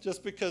them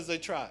just because they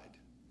tried.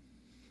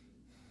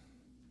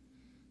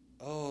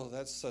 Oh,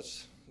 that's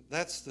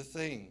the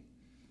thing.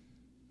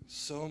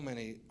 So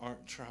many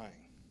aren't trying.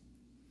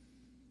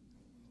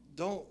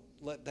 Don't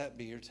let that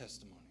be your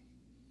testimony.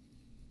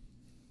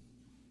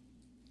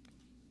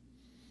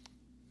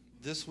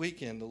 This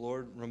weekend, the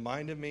Lord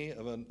reminded me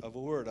of a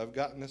word. I've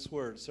gotten this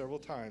word several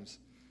times.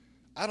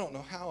 I don't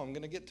know how I'm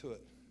going to get to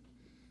it.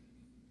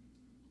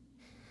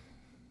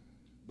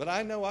 But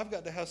I know I've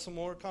got to have some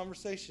more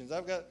conversations.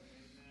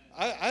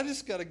 I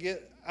just got to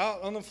get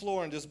out on the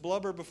floor and just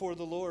blubber before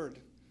the Lord.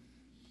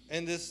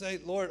 And just say,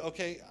 Lord,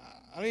 okay,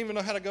 I don't even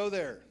know how to go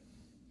there.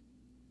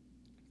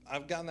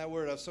 I've gotten that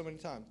word out so many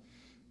times.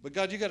 But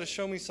God, you got to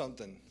show me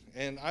something.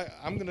 And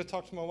I'm going to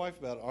talk to my wife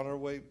about it on our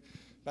way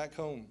back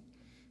home.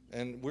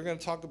 And we're going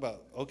to talk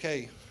about,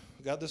 okay,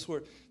 we got this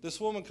word.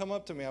 This woman come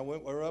up to me. We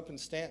were up in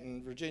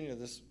Stanton, Virginia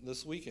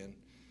this weekend.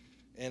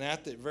 And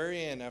at the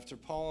very end, after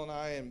Paul and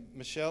I and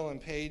Michelle and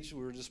Paige,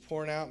 we were just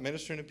pouring out,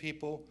 ministering to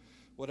people,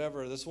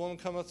 whatever. This woman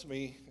come up to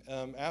me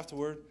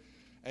afterward,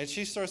 and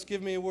she starts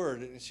giving me a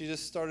word. And she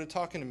just started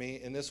talking to me.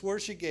 And this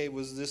word she gave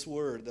was this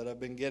word that I've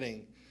been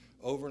getting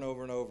over and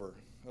over and over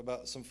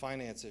about some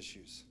finance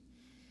issues.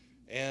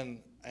 And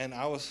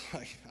I was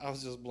like, I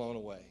was just blown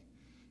away.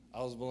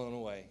 I was blown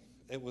away.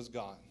 It was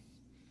gone.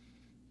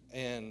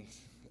 And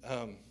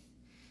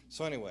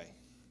so anyway,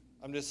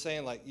 I'm just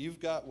saying, like,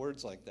 you've got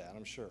words like that,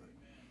 I'm sure.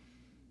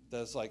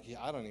 That's like, yeah,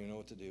 I don't even know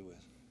what to do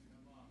with.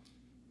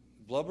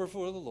 Blubber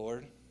for the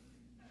Lord.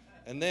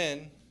 And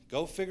then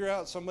go figure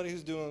out somebody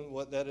who's doing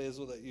what that is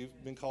that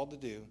you've been called to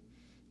do.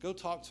 Go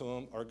talk to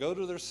them, or go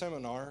to their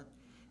seminar,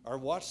 or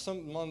watch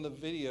something on the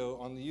video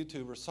on the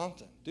YouTube or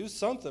something. Do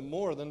something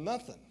more than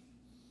nothing.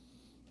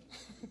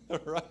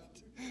 Right?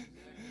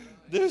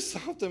 Do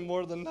something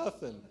more than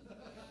nothing.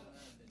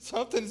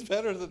 Something's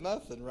better than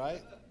nothing,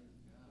 right?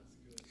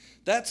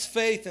 That's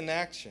faith in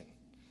action,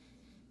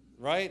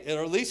 right?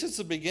 Or at least it's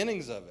the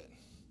beginnings of it.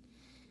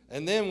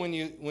 And then when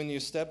you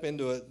step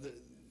into it,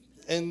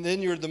 and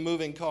then you're the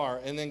moving car,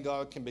 and then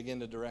God can begin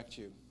to direct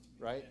you,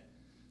 right?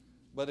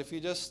 But if you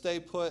just stay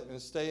put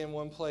and stay in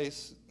one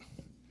place,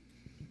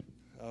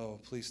 oh,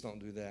 please don't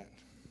do that.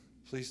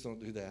 Please don't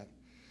do that.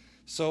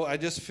 So I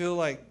just feel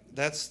like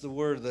that's the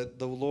word that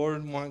the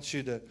Lord wants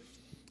you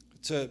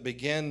to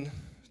begin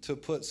to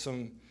put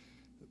some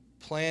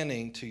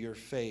planning to your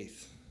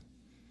faith.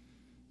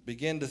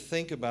 Begin to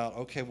think about,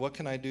 okay, what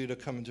can I do to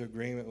come into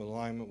agreement with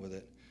alignment with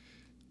it?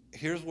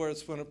 Here's where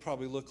it's going to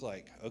probably look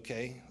like,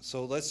 okay?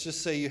 So let's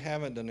just say you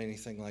haven't done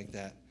anything like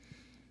that.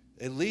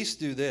 At least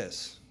do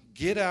this.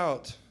 Get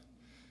out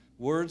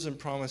words and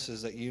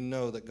promises that you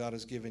know that God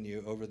has given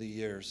you over the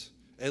years.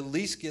 At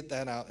least get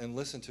that out and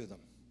listen to them.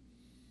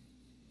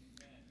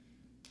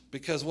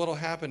 Because what will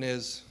happen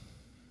is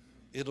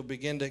it'll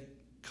begin to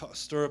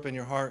stir up in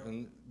your heart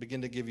and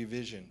begin to give you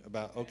vision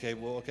about,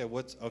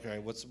 what's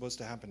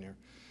to happen here?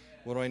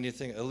 What do I need to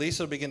think? At least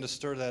it'll begin to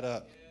stir that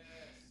up.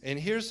 And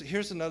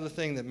here's another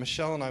thing that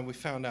Michelle and I, we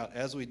found out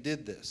as we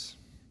did this.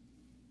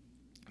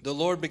 The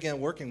Lord began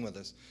working with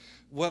us.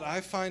 What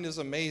I find is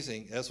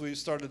amazing, as we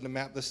started to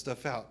map this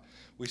stuff out,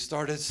 we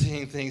started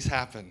seeing things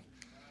happen.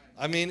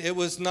 I mean, it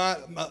was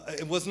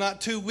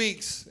not 2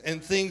 weeks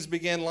and things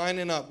began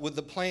lining up with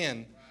the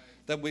plan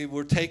that we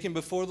were taking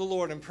before the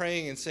Lord and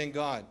praying and saying,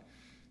 God,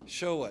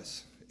 show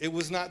us. It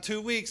was not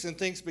 2 weeks and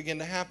things began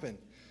to happen.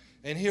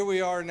 And here we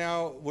are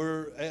now,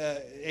 we're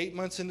 9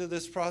 months into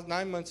this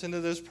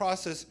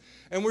process,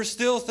 and we're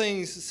still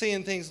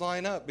seeing things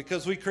line up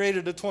because we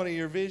created a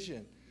 20-year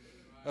vision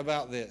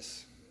about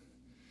this.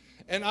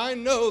 And I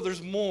know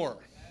there's more.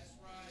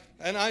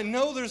 And I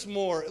know there's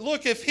more.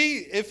 Look, if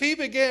he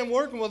began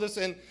working with us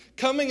and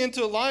coming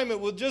into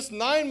alignment with just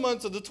 9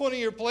 months of the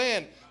 20-year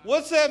plan,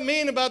 what's that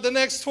mean about the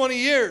next 20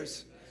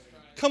 years?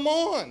 Come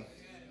on.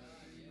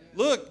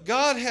 Look,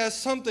 God has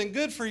something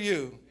good for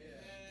you.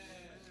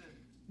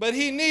 But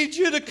he needs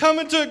you to come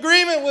into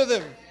agreement with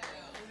him.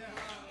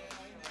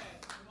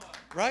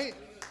 Right?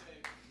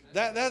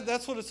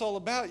 That's what it's all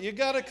about. You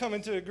got to come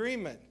into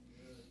agreement.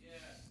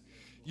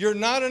 You're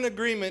not in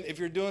agreement if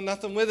you're doing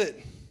nothing with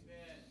it.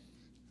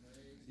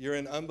 You're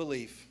in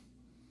unbelief.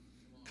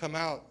 Come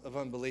out of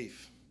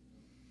unbelief.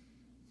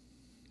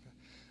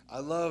 I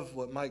love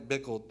what Mike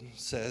Bickle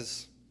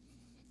says.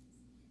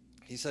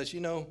 He says,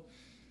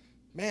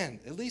 man,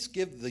 at least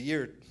give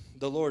the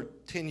Lord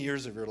 10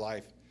 years of your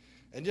life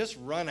and just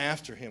run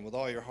after him with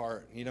all your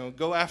heart.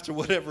 Go after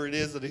whatever it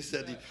is that he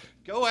said.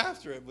 Go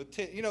after it with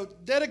 10,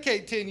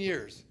 dedicate 10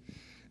 years.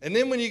 And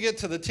then when you get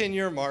to the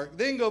 10-year mark,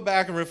 then go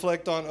back and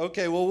reflect on,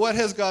 okay, well, what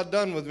has God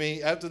done with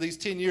me after these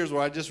 10 years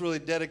where I just really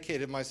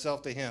dedicated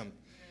myself to him?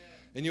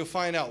 And you'll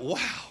find out, wow,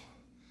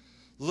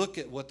 look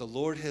at what the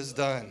Lord has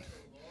done.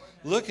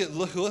 Look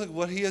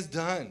what he has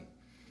done.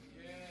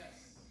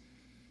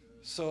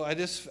 So I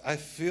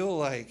feel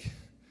like,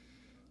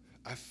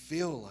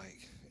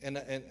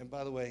 and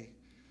by the way,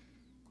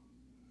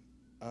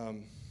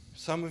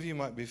 some of you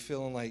might be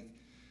feeling like,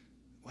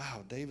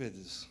 wow, David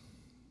is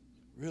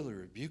really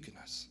rebuking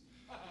us.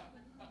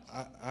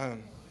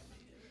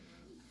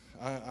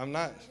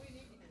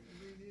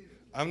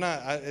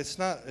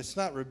 It's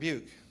not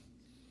rebuke.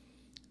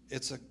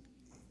 It's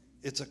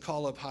a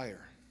call up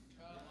higher.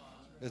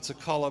 It's a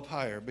call up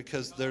higher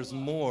because there's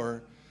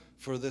more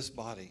for this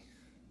body.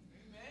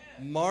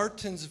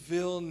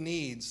 Martinsville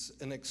needs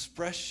an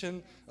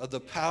expression of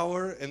the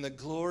power and the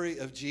glory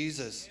of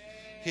Jesus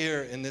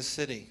here in this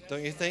city.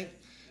 Don't you think?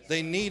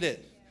 They need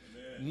it.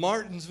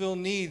 Martinsville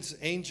needs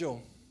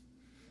Angel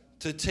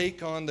to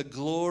take on the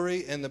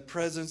glory and the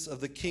presence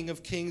of the King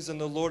of Kings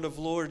and the Lord of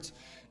Lords.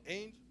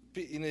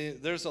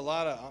 There's a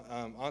lot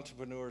of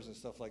entrepreneurs and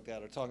stuff like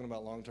that are talking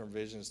about long-term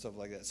vision and stuff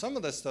like that. Some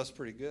of that stuff's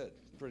pretty good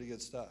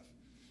stuff.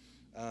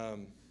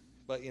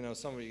 But,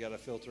 some of you got to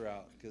filter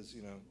out because,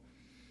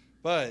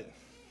 But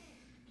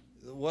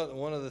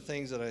one of the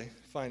things that I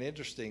find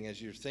interesting as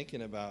you're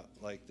thinking about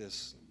like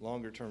this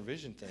longer-term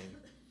vision thing,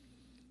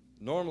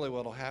 normally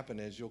what will happen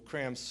is you'll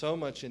cram so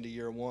much into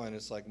year one,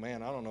 it's like,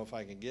 man, I don't know if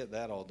I can get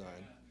that all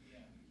done.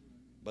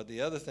 But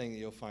the other thing that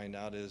you'll find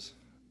out is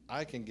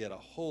I can get a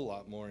whole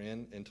lot more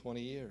in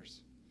 20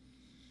 years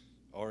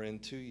or in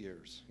 2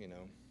 years,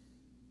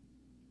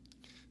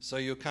 So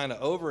you'll kind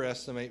of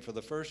overestimate for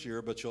the first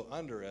year, but you'll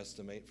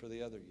underestimate for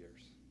the other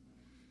years.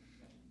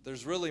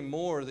 There's really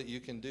more that you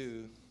can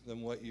do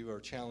than what you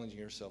are challenging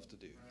yourself to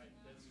do.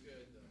 That's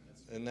good.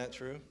 Isn't that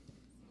true?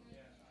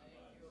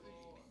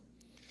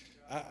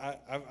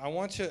 I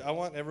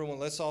want everyone,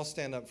 let's all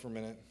stand up for a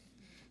minute.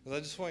 I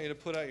just want you to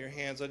put out your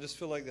hands. I just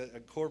feel like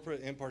a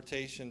corporate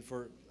impartation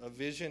for a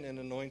vision and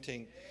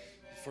anointing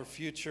for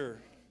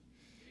future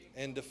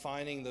and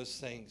defining those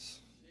things.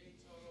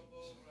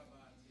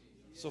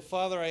 So,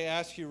 Father, I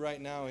ask you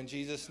right now in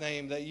Jesus'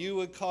 name that you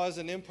would cause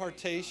an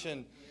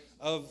impartation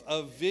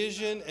of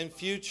vision and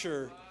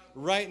future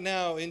right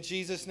now in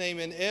Jesus' name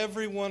in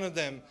every one of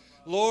them.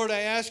 Lord,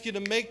 I ask you to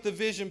make the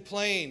vision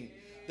plain,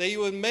 that you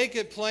would make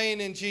it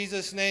plain in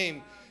Jesus'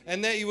 name,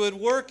 and that you would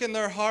work in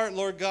their heart,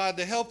 Lord God,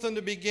 to help them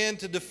to begin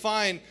to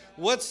define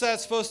what's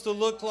that supposed to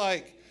look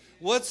like?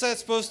 What's that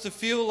supposed to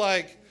feel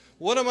like?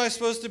 What am I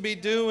supposed to be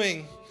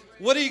doing?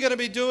 What are you going to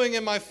be doing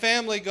in my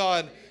family,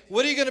 God?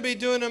 What are you going to be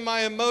doing in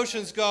my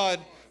emotions,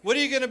 God? What are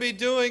you going to be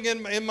doing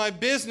in my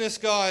business,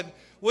 God?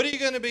 What are you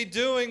going to be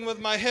doing with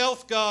my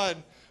health, God?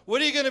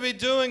 What are you going to be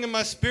doing in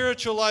my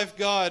spiritual life,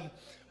 God?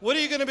 What are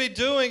you going to be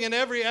doing in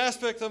every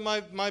aspect of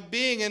my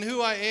being and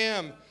who I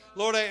am?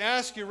 Lord, I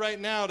ask you right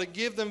now to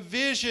give them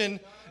vision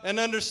and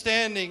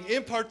understanding,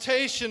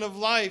 impartation of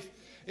life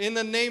in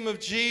the name of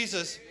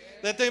Jesus,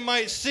 that they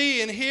might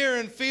see and hear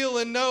and feel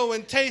and know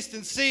and taste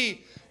and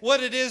see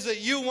what it is that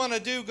you want to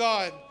do,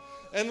 God.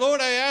 And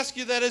Lord, I ask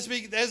you that as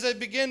they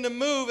begin to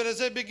move and as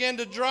they begin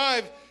to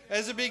drive,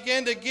 as they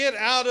begin to get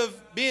out of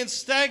being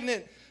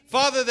stagnant,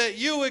 Father, that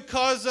you would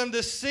cause them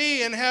to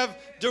see and have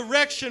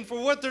direction for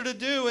what they're to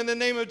do in the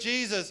name of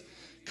Jesus.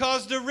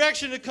 Cause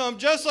direction to come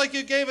just like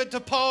you gave it to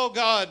Paul,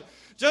 God.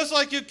 Just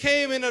like you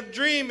came in a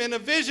dream, in a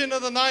vision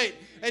of the night,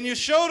 and you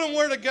showed him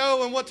where to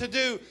go and what to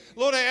do.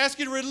 Lord, I ask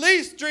you to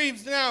release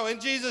dreams now in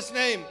Jesus'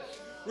 name.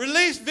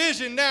 Release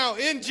vision now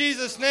in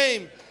Jesus'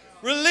 name.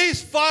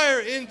 Release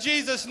fire in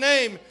Jesus'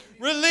 name.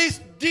 Release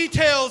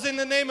details in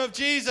the name of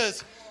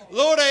Jesus.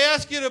 Lord, I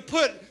ask you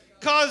to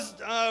cause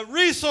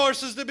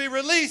resources to be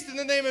released in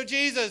the name of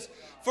Jesus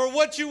for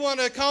what you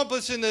want to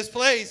accomplish in this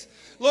place.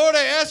 Lord,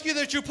 I ask you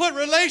that you put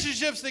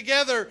relationships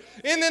together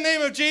in the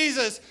name of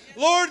Jesus.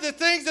 Lord, the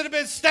things that have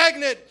been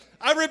stagnant,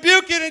 I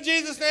rebuke it in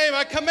Jesus' name.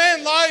 I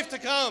command life to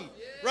come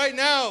right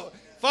now.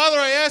 Father,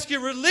 I ask you,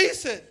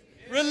 release it.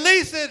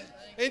 Release it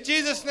in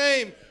Jesus'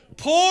 name.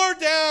 Pour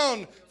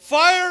down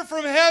fire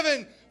from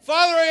heaven.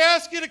 Father, I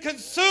ask you to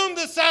consume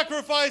the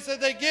sacrifice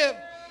that they give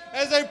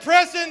as they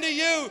press into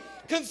you.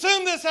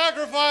 Consume the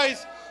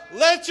sacrifice.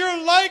 Let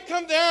your light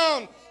come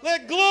down.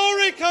 Let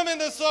glory come in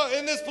this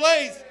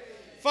place.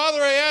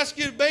 Father, I ask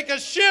you to make a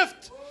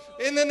shift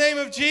in the name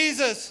of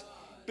Jesus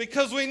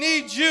because we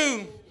need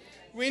you.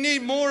 We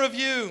need more of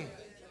you.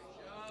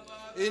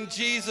 In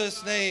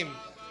Jesus' name.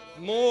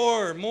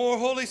 More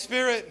Holy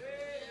Spirit.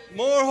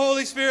 More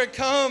Holy Spirit,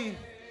 come.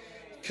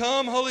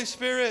 Come, Holy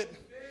Spirit.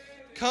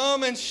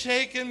 Come and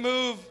shake and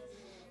move.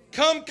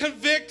 Come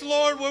convict,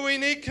 Lord, where we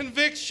need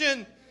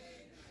conviction.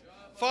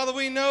 Father,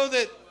 we know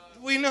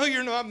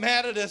you're not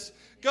mad at us.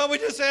 God, we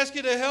just ask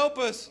you to help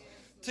us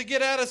to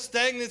get out of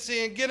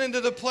stagnancy and get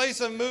into the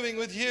place of moving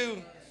with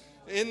you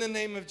in the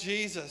name of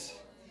Jesus.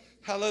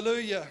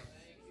 Hallelujah.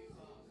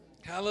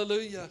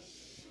 Hallelujah.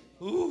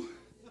 Ooh.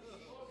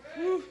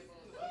 Ooh.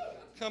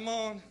 Come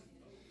on.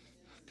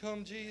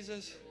 Come,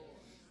 Jesus.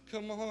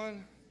 Come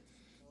on.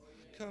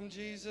 Come,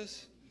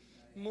 Jesus.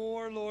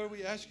 More, Lord.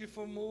 We ask you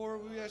for more.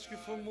 We ask you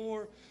for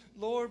more.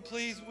 Lord,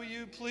 please, will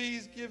you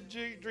please give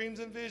dreams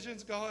and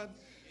visions, God?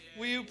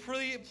 Will you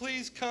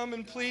please come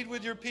and plead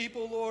with your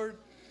people, Lord?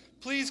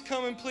 Please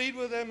come and plead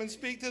with them and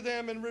speak to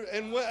them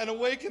and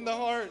awaken the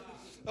heart.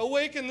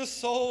 Awaken the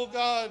soul,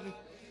 God.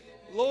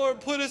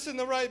 Lord, put us in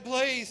the right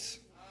place.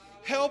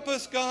 Help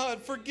us,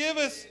 God. Forgive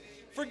us.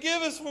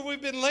 Forgive us where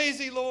we've been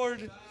lazy,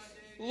 Lord.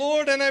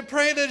 Lord, and I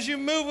pray that as you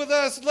move with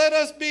us, let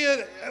us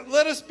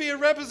be a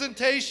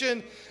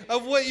representation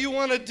of what you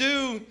want to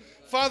do.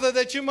 Father,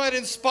 that you might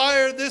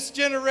inspire this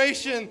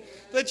generation,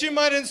 that you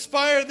might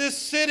inspire this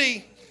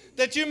city,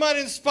 that you might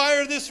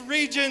inspire this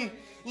region.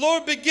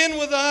 Lord, begin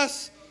with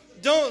us.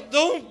 Don't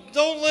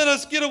let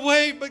us get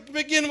away, but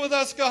begin with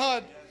us,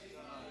 God.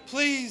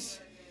 Please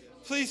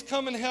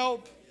come and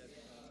help.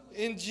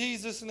 In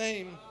Jesus'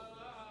 name.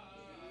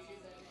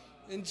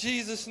 In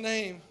Jesus'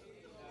 name.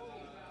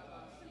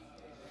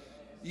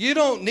 You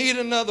don't need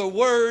another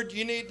word.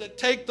 You need to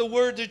take the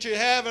word that you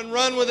have and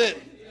run with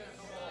it.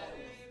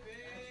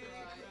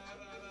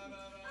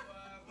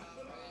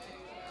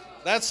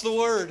 That's the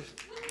word.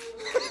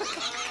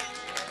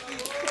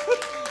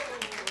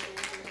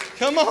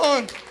 Come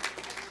on.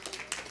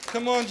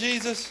 Come on,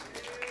 Jesus.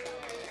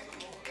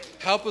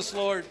 Help us,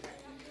 Lord.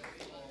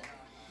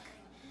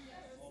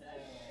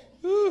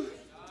 Whew.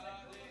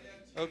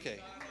 Okay.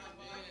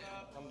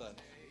 I'm done.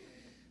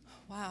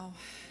 Wow.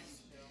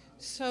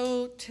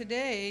 So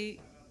today,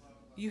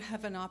 you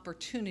have an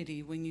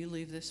opportunity when you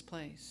leave this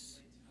place.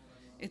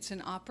 It's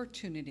an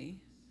opportunity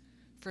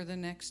for the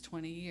next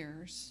 20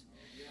 years.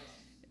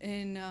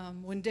 And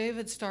when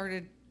David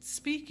started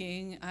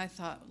speaking, I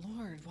thought,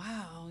 Lord,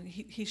 wow,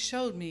 he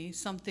showed me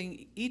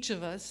something each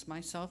of us,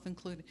 myself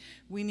included,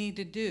 we need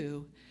to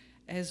do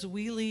as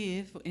we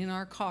leave in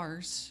our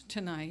cars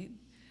tonight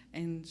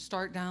and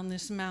start down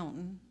this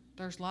mountain.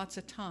 There's lots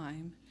of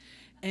time.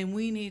 And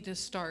we need to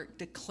start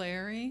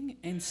declaring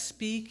and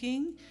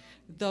speaking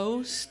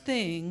those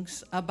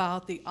things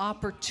about the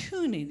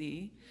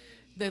opportunity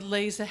that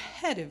lays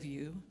ahead of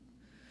you.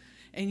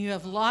 And you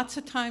have lots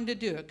of time to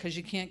do it because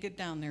you can't get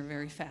down there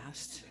very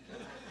fast.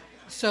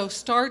 So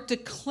start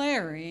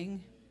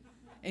declaring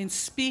and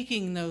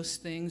speaking those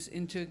things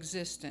into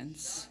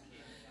existence.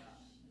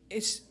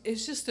 It's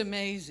just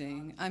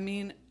amazing. I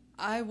mean,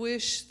 I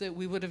wish that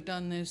we would have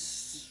done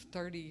this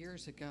 30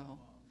 years ago.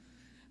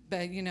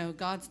 But, you know,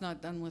 God's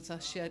not done with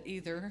us yet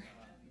either.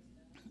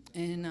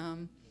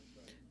 And,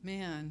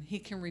 man, he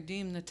can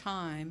redeem the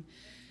time.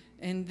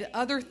 And the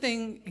other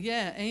thing,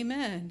 yeah,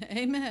 amen,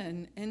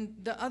 amen. And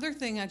the other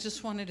thing I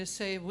just wanted to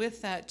say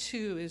with that,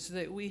 too, is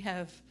that we've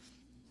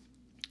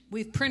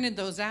printed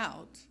those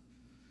out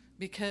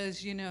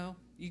because, you know,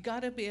 you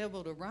got to be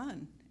able to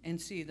run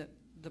and see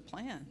the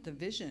plan, the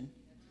vision.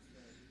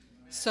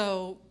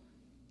 So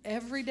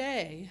every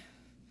day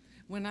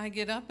when I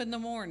get up in the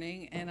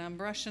morning and I'm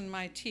brushing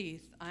my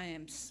teeth, I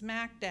am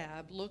smack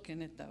dab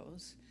looking at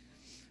those.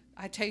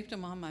 I taped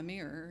them on my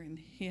mirror, and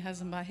he has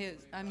them by his.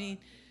 I mean,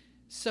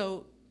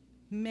 so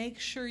make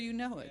sure you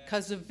know it,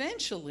 because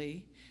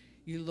eventually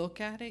you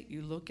look at it,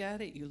 you look at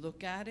it, you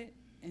look at it,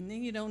 and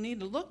then you don't need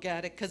to look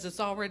at it because it's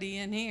already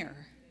in here.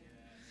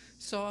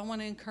 So I want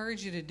to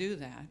encourage you to do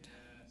that.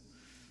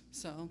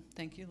 So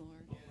thank you,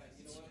 Lord.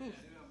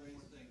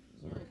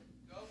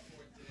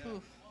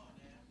 Ooh.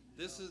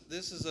 This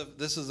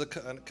is a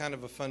kind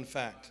of a fun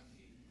fact.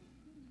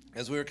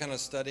 As we were kind of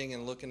studying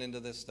and looking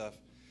into this stuff,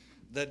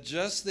 that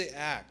just the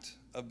act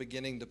of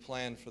beginning to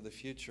plan for the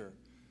future,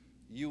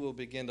 you will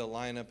begin to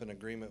line up in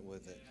agreement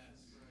with it.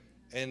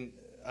 And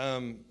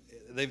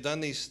they've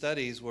done these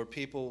studies where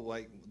people,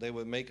 like, they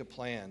would make a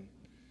plan,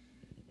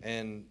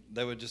 and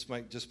they would just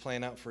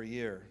plan out for a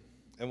year.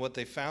 And what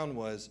they found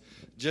was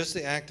just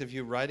the act of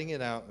you writing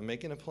it out and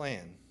making a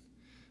plan,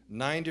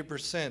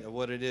 90% of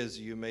what it is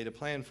you made a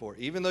plan for,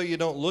 even though you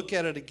don't look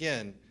at it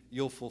again,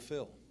 you'll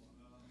fulfill.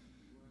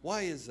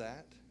 Why is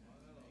that?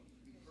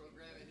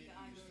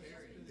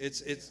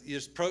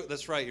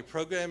 That's right. You're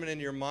programming in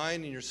your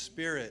mind and your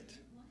spirit,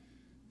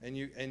 and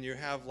you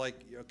have,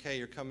 like, okay,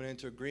 you're coming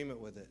into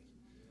agreement with it,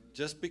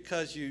 just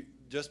because you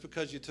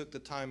took the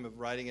time of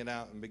writing it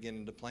out and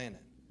beginning to plan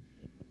it.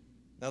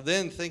 Now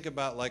then, think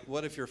about, like,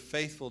 what if you're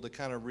faithful to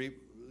kind of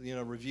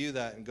review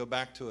that and go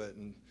back to it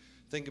and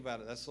think about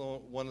it. That's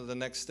one of the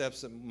next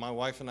steps that my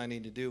wife and I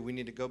need to do. We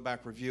need to go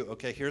back, review.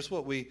 Okay, here's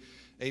what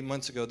 8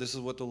 months ago, this is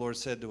what the Lord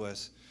said to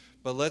us.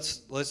 But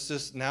let's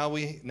just, now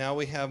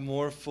we have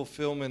more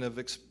fulfillment of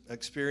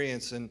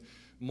experience, and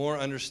more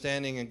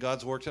understanding and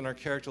God's worked in our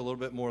character a little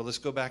bit more, let's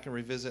go back and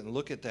revisit and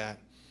look at that.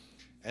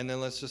 And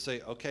then let's just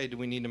say, okay, do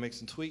we need to make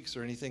some tweaks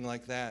or anything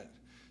like that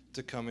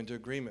to come into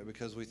agreement?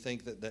 Because we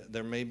think that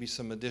there may be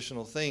some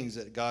additional things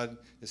that God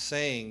is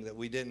saying that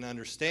we didn't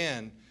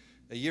understand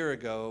a year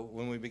ago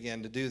when we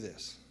began to do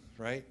this,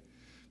 right?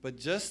 But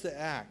just the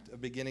act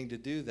of beginning to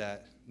do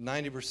that,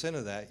 90%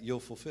 of that you'll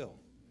fulfill.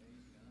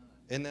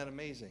 Isn't that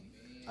amazing?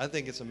 I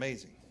think it's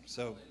amazing.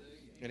 So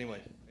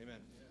anyway, amen.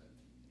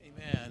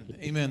 Amen.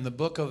 Amen. The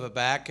book of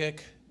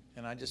Habakkuk,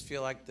 and I just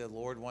feel like the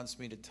Lord wants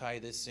me to tie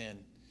this in.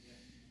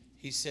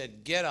 He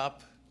said, get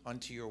up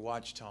unto your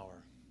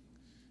watchtower.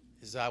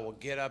 As I will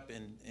get up,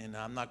 and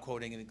I'm not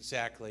quoting it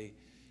exactly,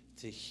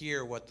 to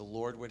hear what the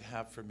Lord would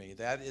have for me.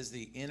 That is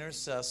the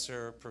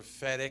intercessor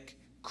prophetic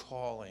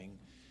calling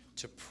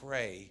to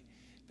pray.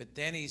 But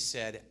then he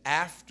said,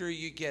 after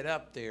you get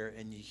up there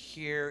and you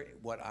hear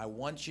what I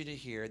want you to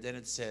hear, then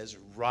it says,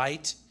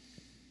 write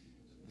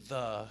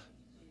the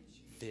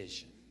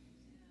vision.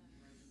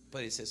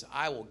 But he says,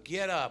 I will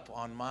get up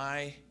on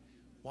my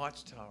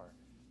watchtower.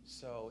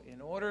 So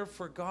in order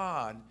for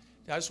God,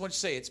 I just want to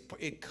say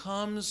it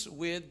comes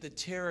with the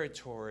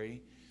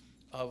territory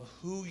of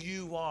who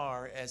you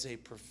are as a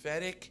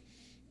prophetic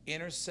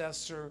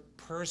intercessor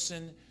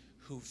person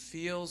who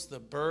feels the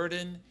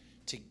burden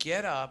to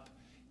get up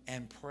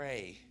and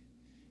pray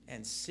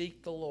and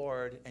seek the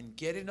Lord and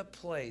get in a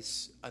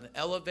place, an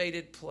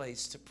elevated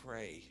place to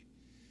pray,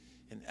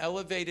 an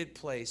elevated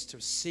place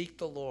to seek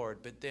the Lord,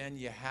 but then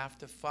you have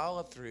to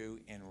follow through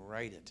and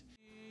write it.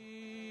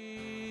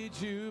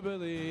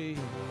 Jubilee,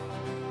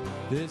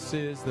 this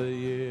is the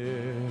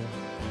year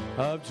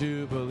of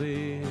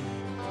Jubilee.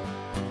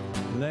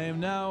 Lame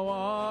now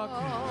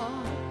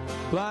walk,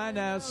 blind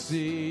now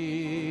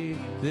see,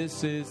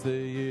 this is the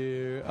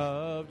year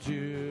of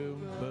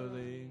Jubilee.